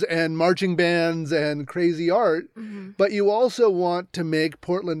flamethrowers and marching bands and crazy art, but you also want to make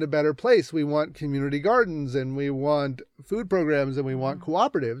Portland a better place. We want community gardens, and we want food programs, and we want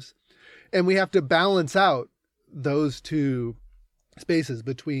cooperatives, and we have to balance out those 2 spaces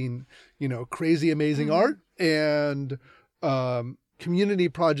between crazy amazing art and community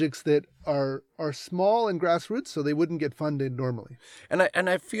projects that are small and grassroots, so they wouldn't get funded normally. And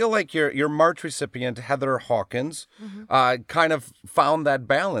I feel like your March recipient, Heather Hawkins, kind of found that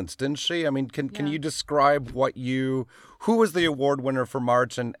balance, didn't she? I mean, can you describe who was the award winner for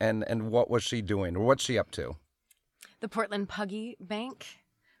March, and what was she doing, or what's she up to? The Portland Puggy Bank,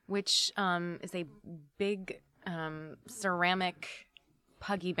 which is a big ceramic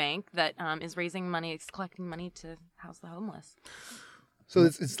puggy bank that is raising money, it's collecting money to house the homeless. So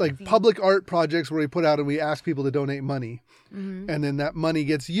it's like public art projects where we put out and we ask people to donate money, and then that money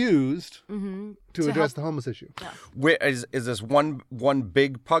gets used to address the homeless issue. Yeah. Where, is this one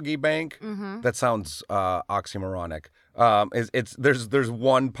big puggy bank? That sounds oxymoronic. There's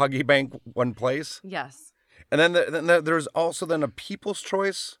one puggy bank, one place. Yes. And then there's also a People's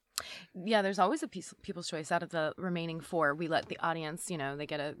Choice. Yeah, there's always a People's Choice. Out of the remaining 4, we let the audience, they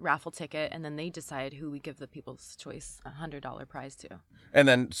get a raffle ticket, and then they decide who we give the People's Choice $100 prize to. And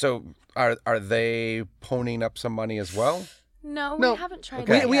then, so are they ponying up some money as well? No, No. we haven't tried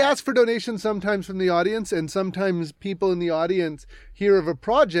Okay. that We yet. ask for donations sometimes from the audience, and sometimes people in the audience hear of a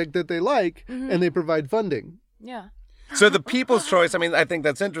project that they like, and they provide funding. Yeah. So the People's Choice, I mean, I think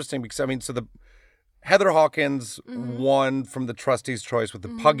that's interesting because, so the Heather Hawkins won from the Trustees' Choice with the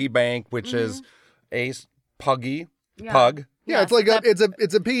Puggy Bank, which is a pug. Yeah, Yes, it's like that-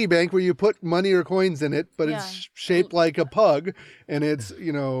 it's a piggy bank where you put money or coins in it, but it's shaped like a pug, and it's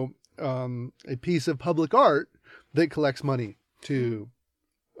a piece of public art that collects money to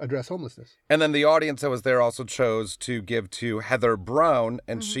address homelessness. And then the audience that was there also chose to give to Heather Brown,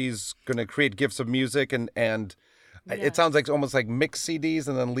 and she's going to create gifts of music and it sounds like almost like mix CDs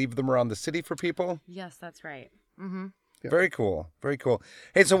and then leave them around the city for people. Yes, that's right. Very cool. Very cool.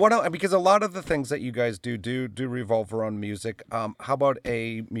 Hey, so what else, because a lot of the things that you guys do revolve around music. How about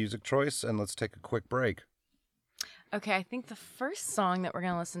a music choice? And let's take a quick break. Okay, I think the first song that we're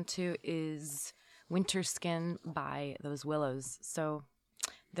going to listen to is Winter Skin by Those Willows. So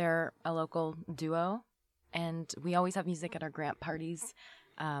they're a local duo, and we always have music at our grant parties.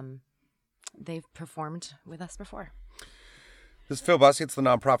 They've performed with us before. This is Phil Bussey. It's the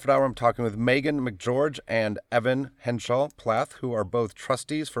Nonprofit Hour. I'm talking with Megan McGeorge and Evan Henshaw Plath, who are both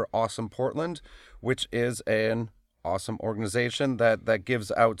trustees for Awesome Portland, which is an awesome organization that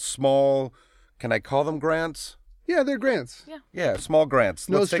gives out small, can I call them grants? Yeah, they're grants. Yeah, small grants.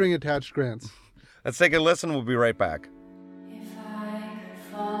 No string attached grants. Let's take a listen. We'll be right back. If I could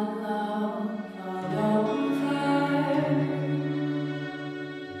fall in love all over,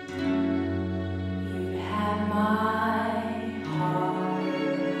 you'd have my heart.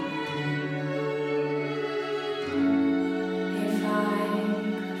 If I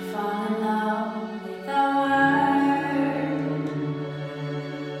could fall in love with a word,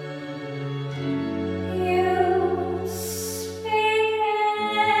 you speak it,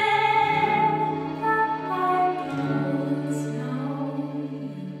 but I don't know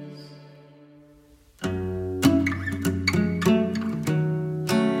use.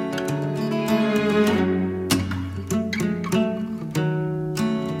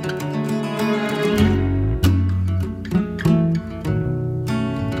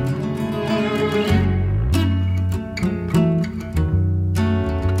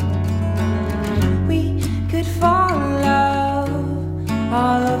 We could fall in love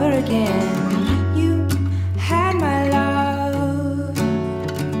all over again. You had my love.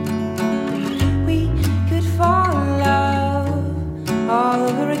 We could fall in love all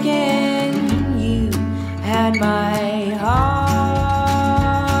over again. You had my heart.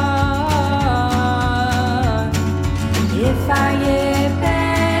 If I get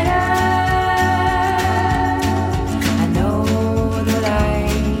better, I know the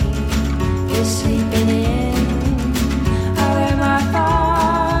light is sleeping in. I wear my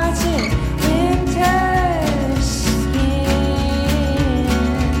thoughts in winter skin,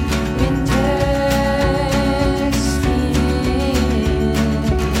 winter skin.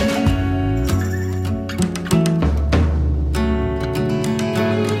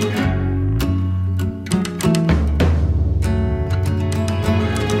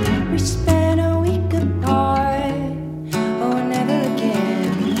 We spent a week apart, oh never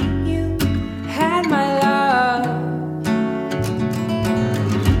again. You had my love.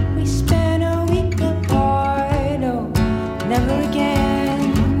 We spent a week apart, oh never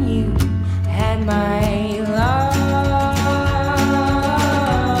again. You had my love.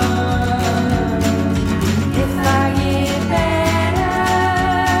 If I get better,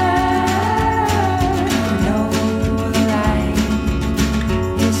 I know the light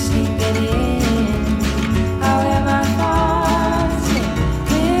is sleeping in. I wear my thoughts in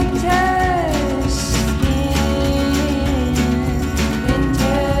winter skin,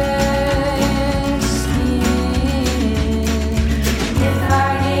 winter skin. If I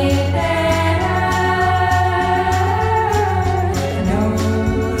get better, I know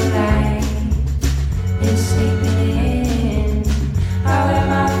the light is sleeping in. I wear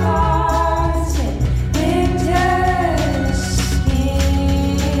my thoughts in winter skin,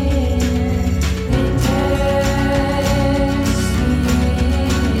 winter skin.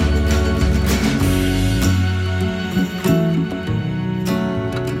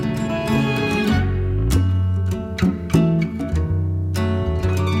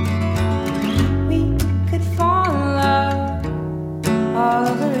 We could fall in love all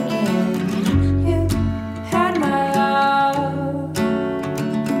over again. You had my love.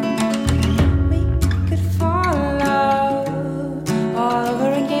 We could fall in love all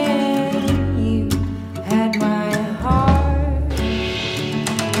over again. You had my heart.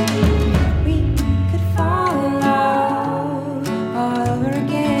 We could fall in love all over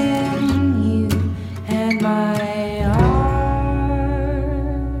again. You had my heart.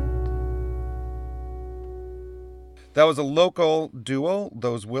 That was a local duo,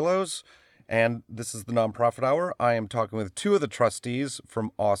 Those Willows, and this is the Nonprofit Hour. I am talking with two of the trustees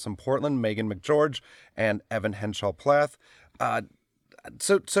from Awesome Portland, Megan McGeorge and Evan Henshaw Plath.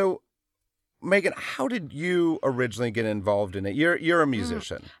 So, Megan, how did you originally get involved in it? You're a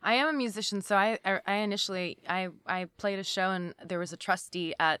musician. I am a musician, so I initially played a show, and there was a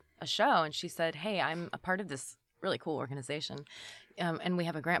trustee at a show, and she said, "Hey, I'm a part of this really cool organization, and we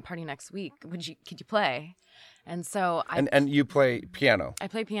have a grant party next week. Could you play?" And so And you play piano. I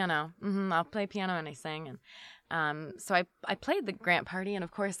play piano. I'll play piano and I sing, and so I played the grant party, and of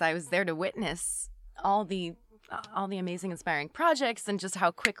course I was there to witness all the amazing, inspiring projects, and just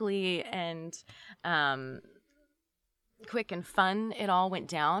how quickly and quick and fun it all went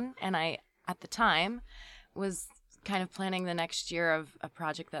down. And I, at the time, was kind of planning the next year of a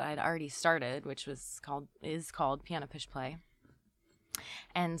project that I'd already started, which is called Piano Push Play.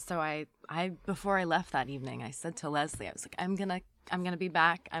 And so I before I left that evening, I said to Leslie, I was like, I'm gonna be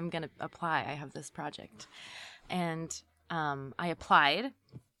back. I'm gonna apply. I have this project, and I applied,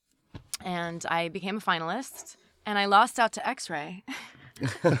 and I became a finalist, and I lost out to X-Ray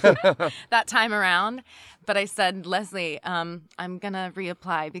that time around. But I said, Leslie, I'm going to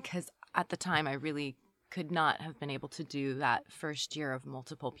reapply because at the time I really could not have been able to do that first year of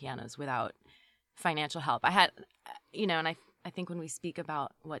multiple pianos without financial help. I had, and I think when we speak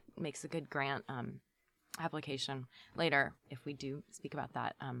about what makes a good grant application later, if we do speak about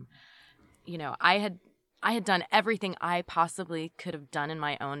that, I had done everything I possibly could have done in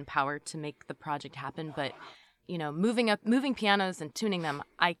my own power to make the project happen, but moving pianos and tuning them,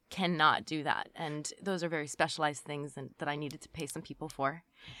 I cannot do that, and those are very specialized things that I needed to pay some people for.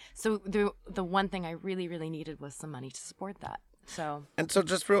 So the one thing I really, really needed was some money to support that. So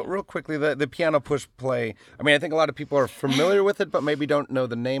just real quickly, the piano push play. I mean, I think a lot of people are familiar with it, but maybe don't know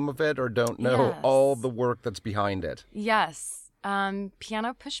the name of it or don't know all the work that's behind it. Yes,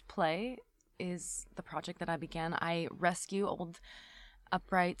 piano push play is the project that I began. I rescue old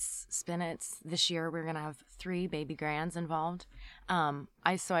uprights, spinets. This year we're gonna have 3 baby grands involved.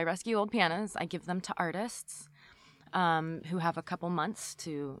 I rescue old pianos. I give them to artists who have a couple months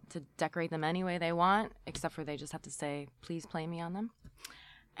to decorate them any way they want, except for they just have to say, please play me on them.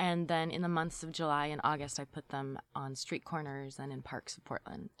 And then in the months of July and August, I put them on street corners and in parks of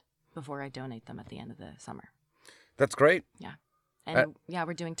Portland before I donate them at the end of the summer. That's great. Yeah. And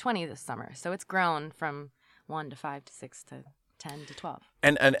we're doing 20 this summer. So it's grown from 1 to 5 to 6 to 10 to 12.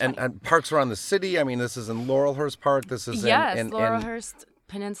 And parks around the city. I mean, this is in Laurelhurst Park. This is in Laurelhurst,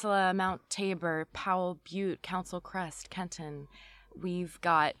 Peninsula, Mount Tabor, Powell Butte, Council Crest, Kenton. We've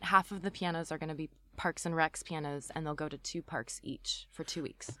got half of the pianos are going to be Parks and Recs pianos, and they'll go to 2 parks each for 2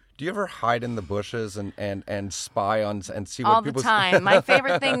 weeks. Do you ever hide in the bushes and spy on and see what all people... the time. My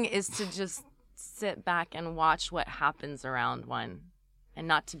favorite thing is to just sit back and watch what happens around one, and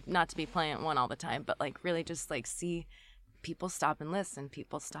not to be playing one all the time, but like really just like see people stop and listen,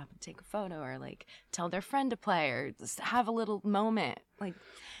 people stop and take a photo, or like tell their friend to play, or just have a little moment, like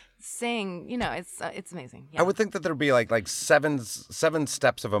sing. It's amazing. Yeah. I would think that there'd be like seven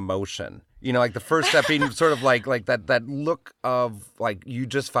steps of emotion. Like the first step being sort of like that look of like you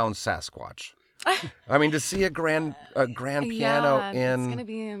just found Sasquatch. I mean, to see a grand piano it's gonna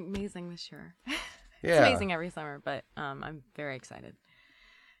be amazing this year. It's amazing every summer, but I'm very excited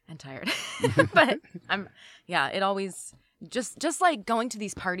and tired. But it always just like going to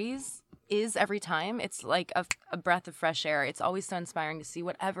these parties is every time. It's like a breath of fresh air. It's always so inspiring to see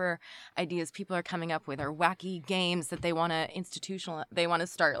whatever ideas people are coming up with, or wacky games that they want to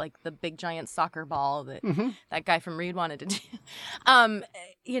start, like the big giant soccer ball that that guy from Reed wanted to do.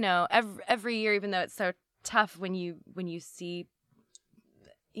 Every year, even though it's so tough when you see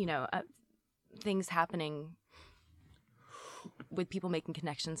things happening with people making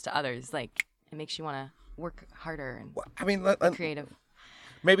connections to others, like it makes you want to work harder and be creative.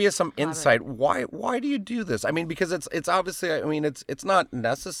 Maybe as some insight, why do you do this? I mean, because it's obviously, I mean, it's not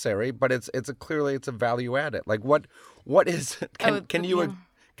necessary, but it's a value added. Like what is it? Can you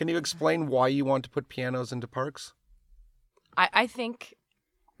explain why you want to put pianos into parks? I think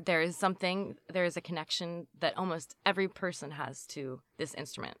there is a connection that almost every person has to this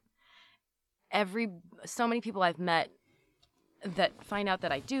instrument. So many people I've met that find out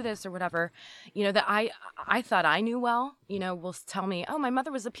that I do this or whatever, that I thought I knew well, will tell me, oh, my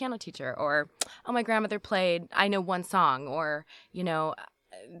mother was a piano teacher, or, oh, my grandmother played, I know one song, or,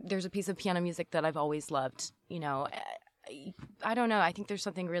 there's a piece of piano music that I've always loved. I don't know. I think there's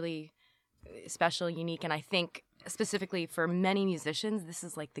something really special, unique, and I think specifically for many musicians, this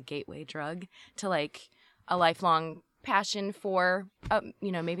is like the gateway drug to like a lifelong passion for,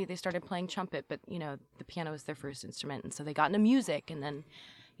 maybe they started playing trumpet, but, the piano was their first instrument. And so they got into music. And then,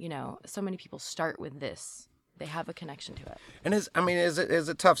 so many people start with this. They have a connection to it. And is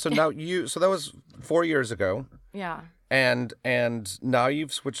it tough? So now so that was 4 years ago. Yeah. And now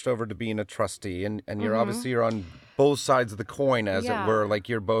you've switched over to being a trustee, and you're obviously you're on both sides of the coin, as it were. Like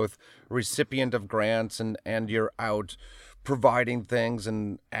you're both recipient of grants and you're out providing things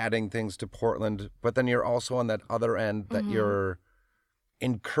and adding things to Portland, but then you're also on that other end that you're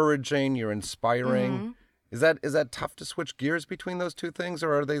encouraging, you're inspiring. Is that tough to switch gears between those two things,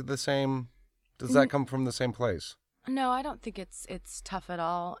 or are they the same? Does that come from the same place? No, I don't think it's tough at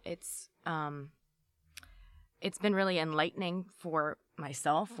all. It's been really enlightening for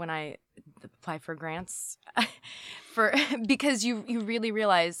myself when I apply for grants, because you really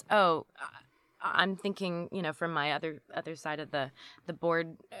realize, I'm thinking, from my other side of the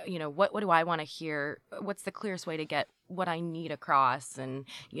board, what do I want to hear? What's the clearest way to get what I need across? And,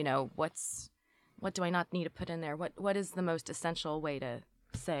 what do I not need to put in there? What is the most essential way to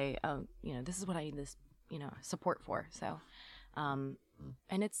say, this is what I need this support for. So, and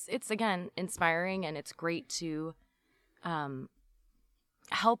it's again inspiring, and it's great to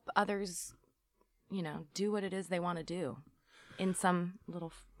help others, do what it is they want to do in some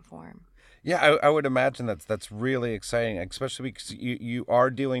little form. Yeah, I would imagine that's really exciting, especially because you are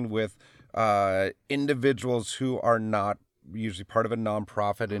dealing with individuals who are not usually part of a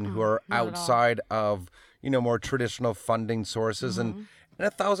nonprofit and who are Not at all. outside of more traditional funding sources, and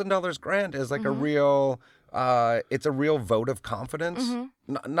 $1,000 grant is like a real it's a real vote of confidence.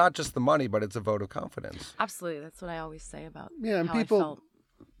 Not just the money, but it's a vote of confidence. Absolutely, that's what I always say about Yeah, and how people I felt.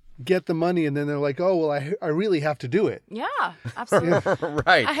 get the money and then they're like, oh, well, I really have to do it. Yeah, absolutely.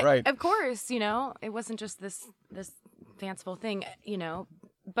 Right. Of course, it wasn't just this fanciful thing,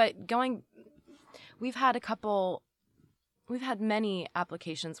 but we've had many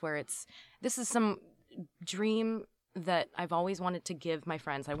applications where this is some dream that I've always wanted to give my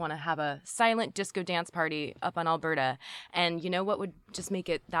friends. I want to have a silent disco dance party up on Alberta. And what would just make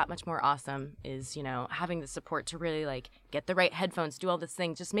it that much more awesome is, having the support to really get the right headphones, do all this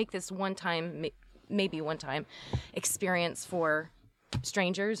thing, just make this maybe one time experience for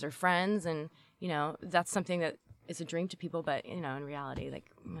strangers or friends. And, that's something that is a dream to people. But, in reality, if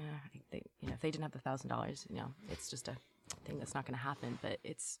they didn't have the $1,000, it's just a thing that's not going to happen. But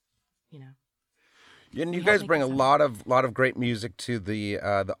it's, And you help guys make bring it a happen. lot of great music to the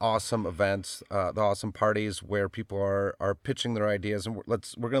awesome events, the awesome parties where people are pitching their ideas, and we're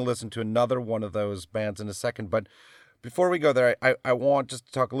going to listen to another one of those bands in a second. But before we go there, I want just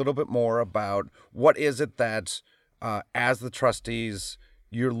to talk a little bit more about what is it that as the trustees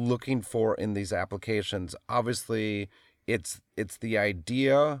you're looking for in these applications. Obviously, it's the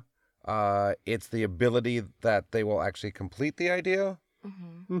idea, it's the ability that they will actually complete the idea.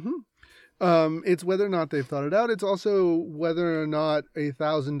 It's whether or not they've thought it out. It's also whether or not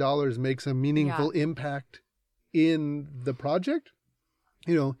 $1,000 makes a meaningful impact in the project.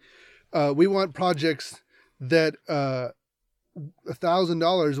 We want projects that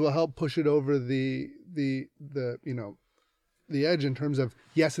 $1,000 will help push it over the edge in terms of,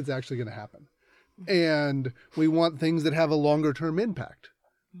 yes, it's actually going to happen. And we want things that have a longer term impact.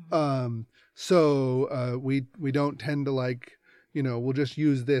 So we don't tend to we'll just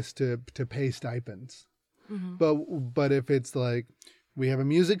use this to pay stipends. But if it's we have a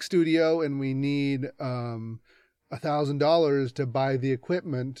music studio and we need $1,000 to buy the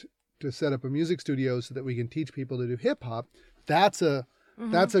equipment to set up a music studio so that we can teach people to do hip hop, that's a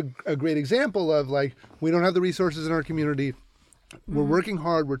great example of we don't have the resources in our community. We're working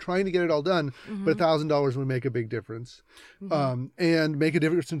hard. We're trying to get it all done, but $1,000 would make a big difference, and make a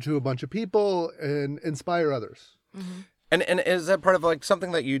difference to a bunch of people and inspire others. And is that part of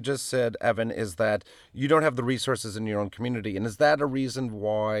something that you just said, Evan, is that you don't have the resources in your own community? And is that a reason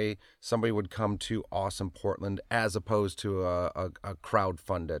why somebody would come to Awesome Portland as opposed to a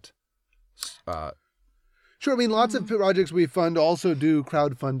crowdfunded? Sure. I mean, lots of projects we fund also do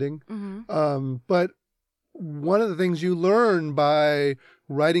crowdfunding. But one of the things you learn by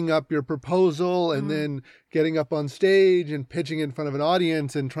writing up your proposal and then getting up on stage and pitching in front of an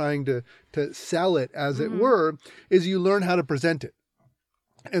audience and trying to sell it, as it were, is you learn how to present it.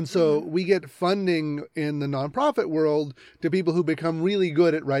 And so we get funding in the nonprofit world to people who become really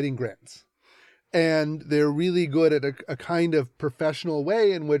good at writing grants. And they're really good at a kind of professional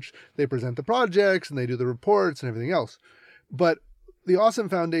way in which they present the projects and they do the reports and everything else. But the Awesome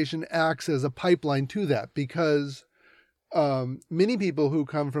Foundation acts as a pipeline to that, because many people who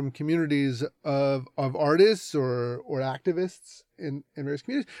come from communities of artists or activists in various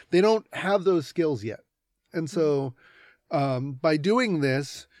communities, they don't have those skills yet. And so by doing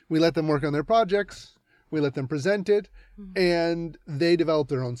this, we let them work on their projects, we let them present it, and they develop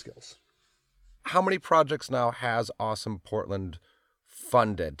their own skills. How many projects now has Awesome Portland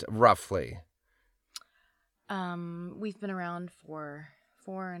funded, roughly? We've been around for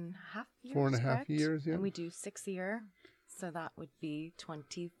 4.5 years. 4.5 correct? years, yeah. And we do 6 a year. So that would be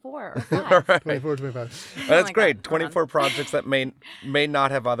 24 or 5. 24, 25. That's my great. God, 24 projects that may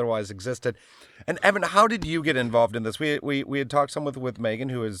not have otherwise existed. And Evan, how did you get involved in this? We had talked some with Megan,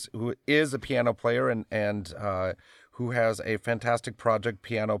 who is a piano player and who has a fantastic project,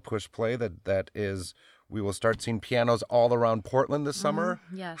 Piano Push Play, that is. We will start seeing pianos all around Portland this summer.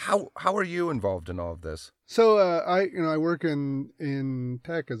 Yes. How are you involved in all of this? So I work in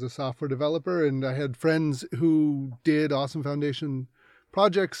tech as a software developer, and I had friends who did Awesome Foundation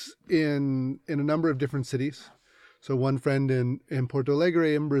projects in a number of different cities. So one friend in Porto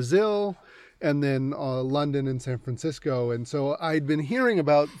Alegre in Brazil, and then London and San Francisco. And so I'd been hearing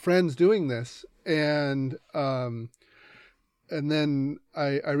about friends doing this, and then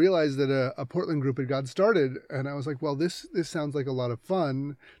I realized that a Portland group had gotten started, and I was like, well, this sounds like a lot of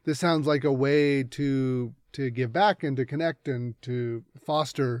fun. This sounds like a way to give back and to connect and to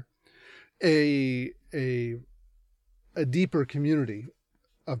foster a deeper community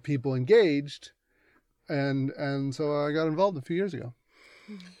of people engaged. And so I got involved a few years ago.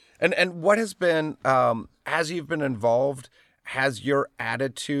 And what has been, as you've been involved, has your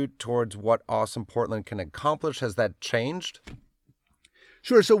attitude towards what Awesome Portland can accomplish, has that changed?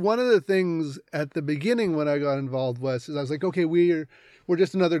 Sure. So one of the things at the beginning when I got involved is I was like, okay, we're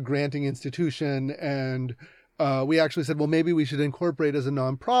just another granting institution. And we actually said, well, maybe we should incorporate as a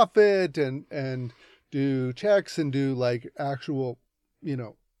nonprofit and do checks and do like actual,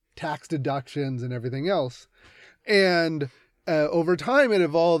 tax deductions and everything else. And over time, it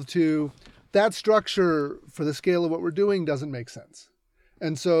evolved to that structure for the scale of what we're doing doesn't make sense.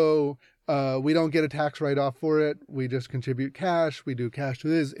 And so we don't get a tax write-off for it. We just contribute cash. We do cash to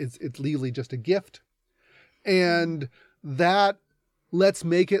this. It's legally just a gift. And that, let's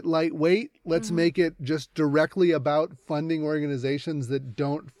make it lightweight. Let's make it just directly about funding organizations that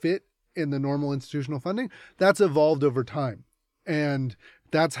don't fit in the normal institutional funding. That's evolved over time. And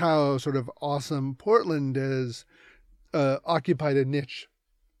that's how sort of Awesome Portland has occupied a niche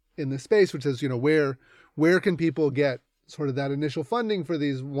in the space, which is, where can people get sort of that initial funding for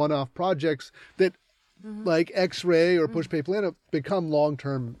these one-off projects that like X-Ray or Push Pay Plan become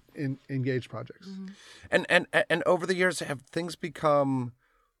long-term engaged projects. And over the years, have things become,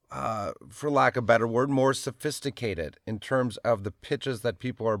 for lack of a better word, more sophisticated in terms of the pitches that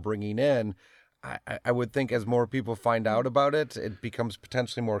people are bringing in? I would think as more people find out about it, it becomes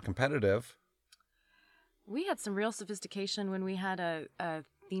potentially more competitive. We had some real sophistication when we had a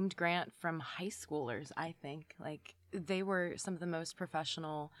themed grant from high schoolers, I think. Like, they were some of the most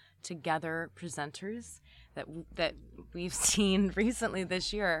professional together presenters that we've seen recently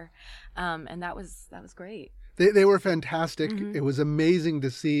this year. And that was great. They were fantastic. It was amazing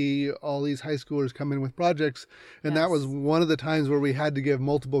to see all these high schoolers come in with projects. And that was one of the times where we had to give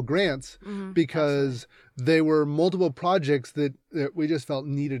multiple grants because they were multiple projects that we just felt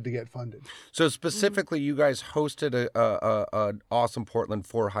needed to get funded. So specifically, you guys hosted an Awesome Portland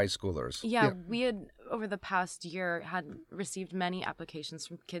for high schoolers. Yeah, we had, over the past year, had received many applications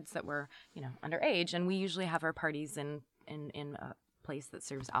from kids that were, underage. And we usually have our parties in a place that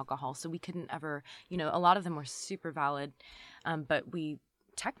serves alcohol, so we couldn't ever, a lot of them were super valid, but we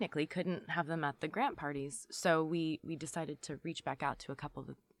technically couldn't have them at the grant parties. So we decided to reach back out to a couple of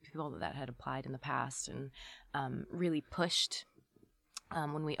the people that had applied in the past and really pushed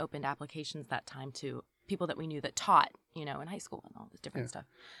when we opened applications that time to people that we knew that taught, in high school and all this different stuff.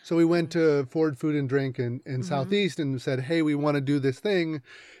 So we went to Ford Food and Drink in Southeast and said, hey, we want to do this thing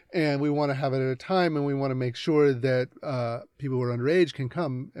and we want to have it at a time and we want to make sure that people who are underage can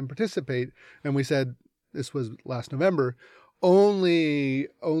come and participate. And we said, this was last November, only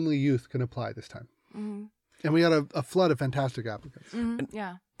youth can apply this time. And we had a flood of fantastic applicants.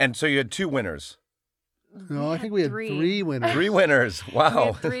 Yeah. And so you had 2 winners. No, I think we had 3 winners. 3 winners. Wow. We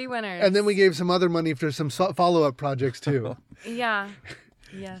had 3 winners. And then we gave some other money for some follow-up projects too. Yeah.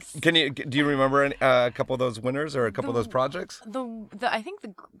 Yes. Do you remember a couple of those winners or a couple of those projects? I think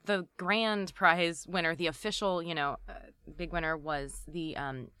the grand prize winner, the official, big winner was the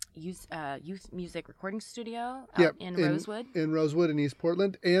youth music recording studio in Rosewood. In Rosewood in East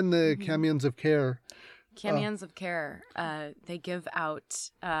Portland, and the Camions of Care. Camions of Care. They give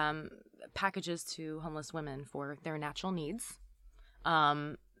out packages to homeless women for their natural needs.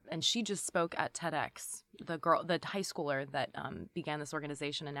 And she just spoke at TEDx, the high schooler that began this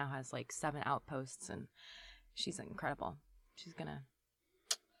organization and now has like 7 outposts, and she's incredible. She's gonna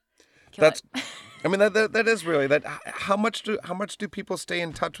kill it. I mean, that is really that. How much do people stay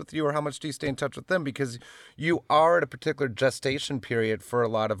in touch with you, or how much do you stay in touch with them? Because you are at a particular gestation period for a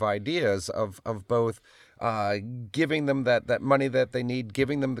lot of ideas of both giving them that money that they need,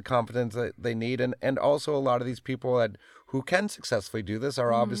 giving them the confidence that they need, and also a lot of these people who can successfully do this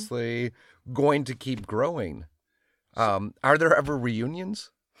are obviously going to keep growing. Are there ever reunions?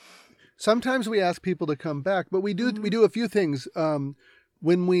 Sometimes we ask people to come back, but we do a few things.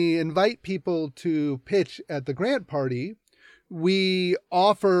 When we invite people to pitch at the grant party, we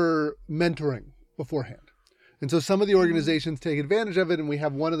offer mentoring beforehand. And so some of the organizations take advantage of it, and we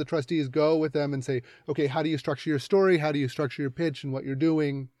have one of the trustees go with them and say, okay, how do you structure your story? How do you structure your pitch and what you're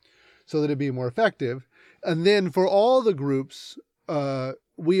doing so that it'd be more effective? And then for all the groups,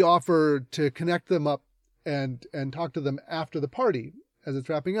 we offer to connect them up and talk to them after the party as it's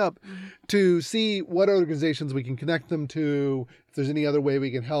wrapping up, to see what organizations we can connect them to, if there's any other way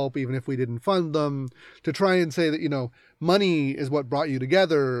we can help, even if we didn't fund them, to try and say that, you know, money is what brought you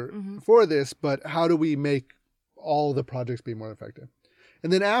together for this, but how do we make all the projects be more effective?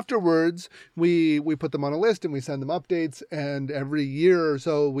 And then afterwards, we put them on a list and we send them updates. And every year or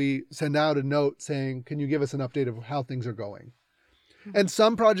so, we send out a note saying, can you give us an update of how things are going? And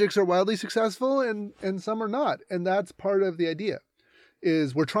some projects are wildly successful and some are not. And that's part of the idea,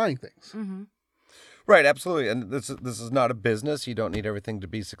 is we're trying things. Right, absolutely. And this is not a business. You don't need everything to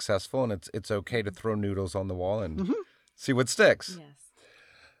be successful. And it's okay to throw noodles on the wall and see what sticks. Yes.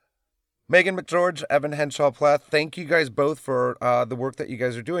 Megan McGeorge, Evan Henshaw-Plath, thank you guys both for the work that you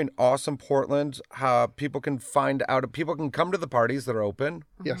guys are doing. Awesome Portland. People can find out. People can come to the parties that are open.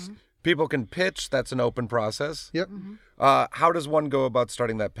 Yes. People can pitch. That's an open process. Yep. How does one go about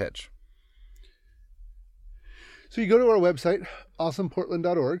starting that pitch? So you go to our website,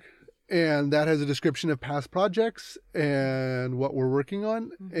 awesomeportland.org, and that has a description of past projects and what we're working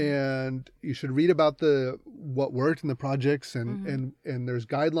on. And you should read about what worked in the projects, and there's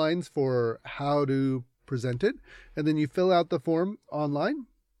guidelines for how to present it. And then you fill out the form online.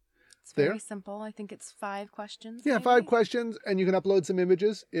 It's very simple. I think it's 5 questions. Yeah, maybe? 5 questions, and you can upload some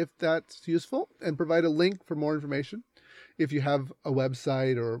images if that's useful, and provide a link for more information if you have a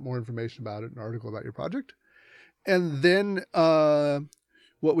website or more information about it, an article about your project. And then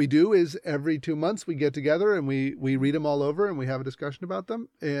what we do is every 2 months we get together and we read them all over and we have a discussion about them.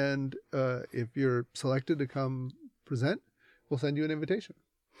 And if you're selected to come present, we'll send you an invitation.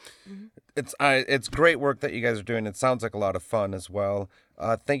 It's great work that you guys are doing. It sounds like a lot of fun as well.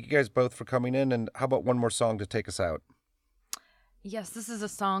 Thank you guys both for coming in. And how about one more song to take us out? Yes, this is a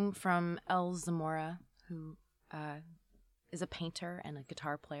song from El Zamora, who is a painter and a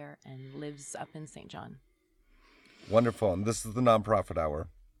guitar player and lives up in St. John. Wonderful. And this is the Nonprofit Hour.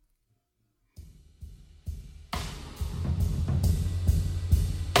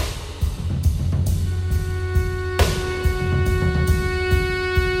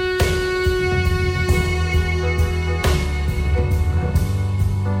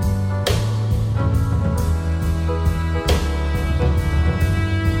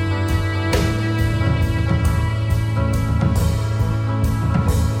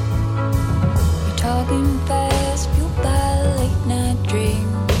 Talking fast, fueled by late night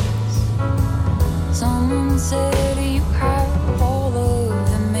dreams. Someone said you have all of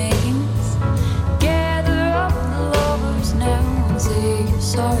the makings. Gather up the lovers now and say you're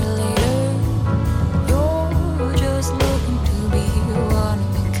sorry later. You're just looking to be one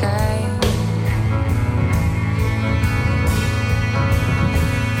of a kind.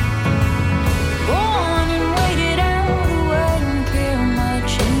 Go on and wait it out, I don't care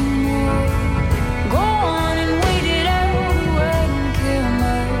much anymore. Go on and wait it out, I don't care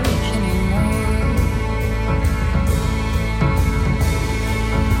much anymore.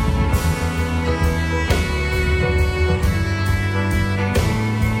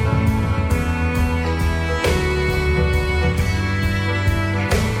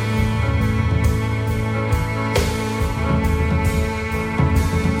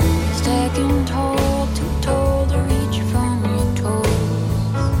 Stacking tall, too tall to reach from your toes.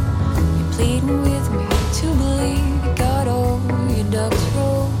 You're pleading with me to believe you got all your ducks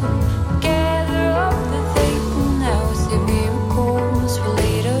rolled. Gather up the faith and now save miracles for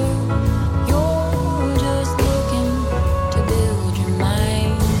later. You're just looking to build your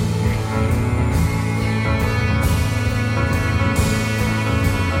mind.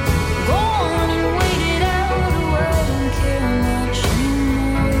 Go on and wait it out, I don't care much anymore.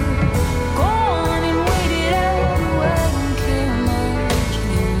 Go on and wait it out, I don't care much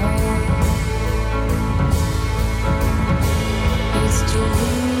anymore. It's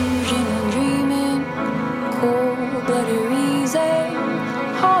delusional dreaming, cold-blooded reason,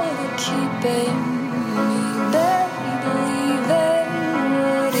 all of it keeping me barely believing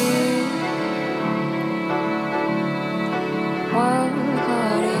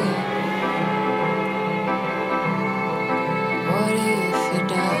what if, what if it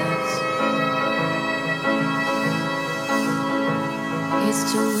does? It's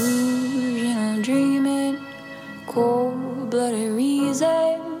delusional dreaming, cold-blooded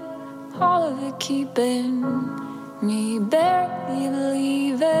reason, all of it keeping me barely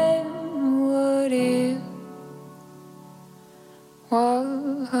believing what if,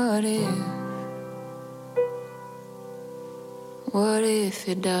 what if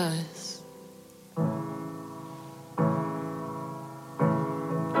it does?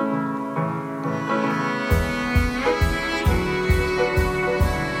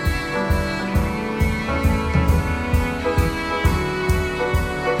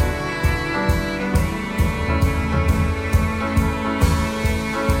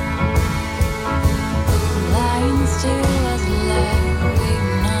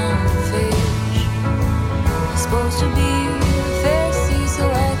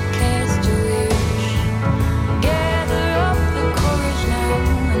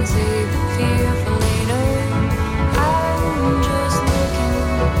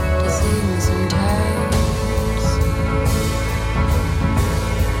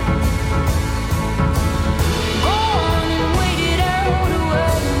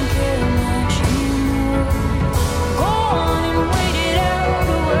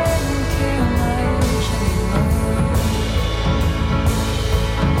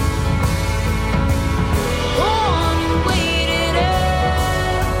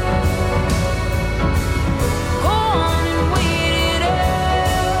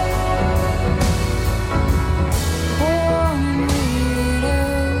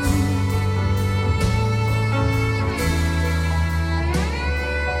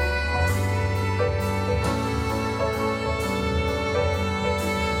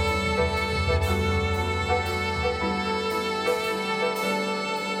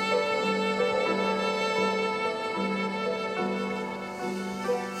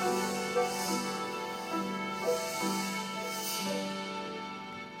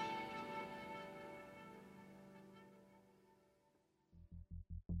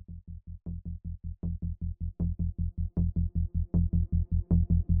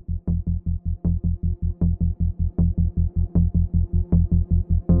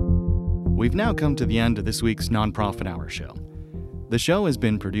 We've now come to the end of this week's Nonprofit Hour show. The show has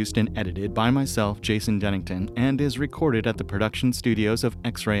been produced and edited by myself, Jason Dennington, and is recorded at the production studios of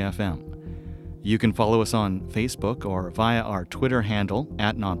X-Ray FM. You can follow us on Facebook or via our Twitter handle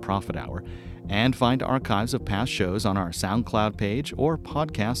 @NonprofitHour, and find archives of past shows on our SoundCloud page or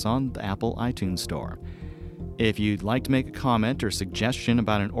podcasts on the Apple iTunes Store. If you'd like to make a comment or suggestion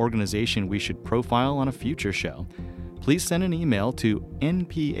about an organization we should profile on a future show, please send an email to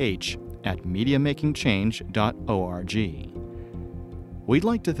nph@mediamakingchange.org. We'd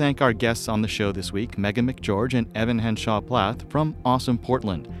like to thank our guests on the show this week, Megan McGeorge and Evan Henshaw-Plath from Awesome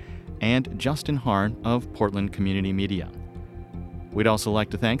Portland, and Justin Harn of Portland Community Media. We'd also like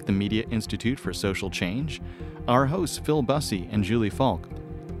to thank the Media Institute for Social Change, our hosts Phil Bussey and Julie Falk,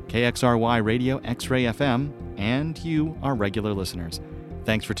 KXRY Radio X-Ray FM, and you, our regular listeners.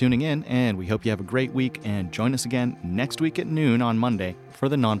 Thanks for tuning in, and we hope you have a great week, and join us again next week at noon on Monday for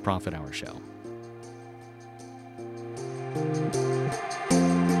the Nonprofit Hour show.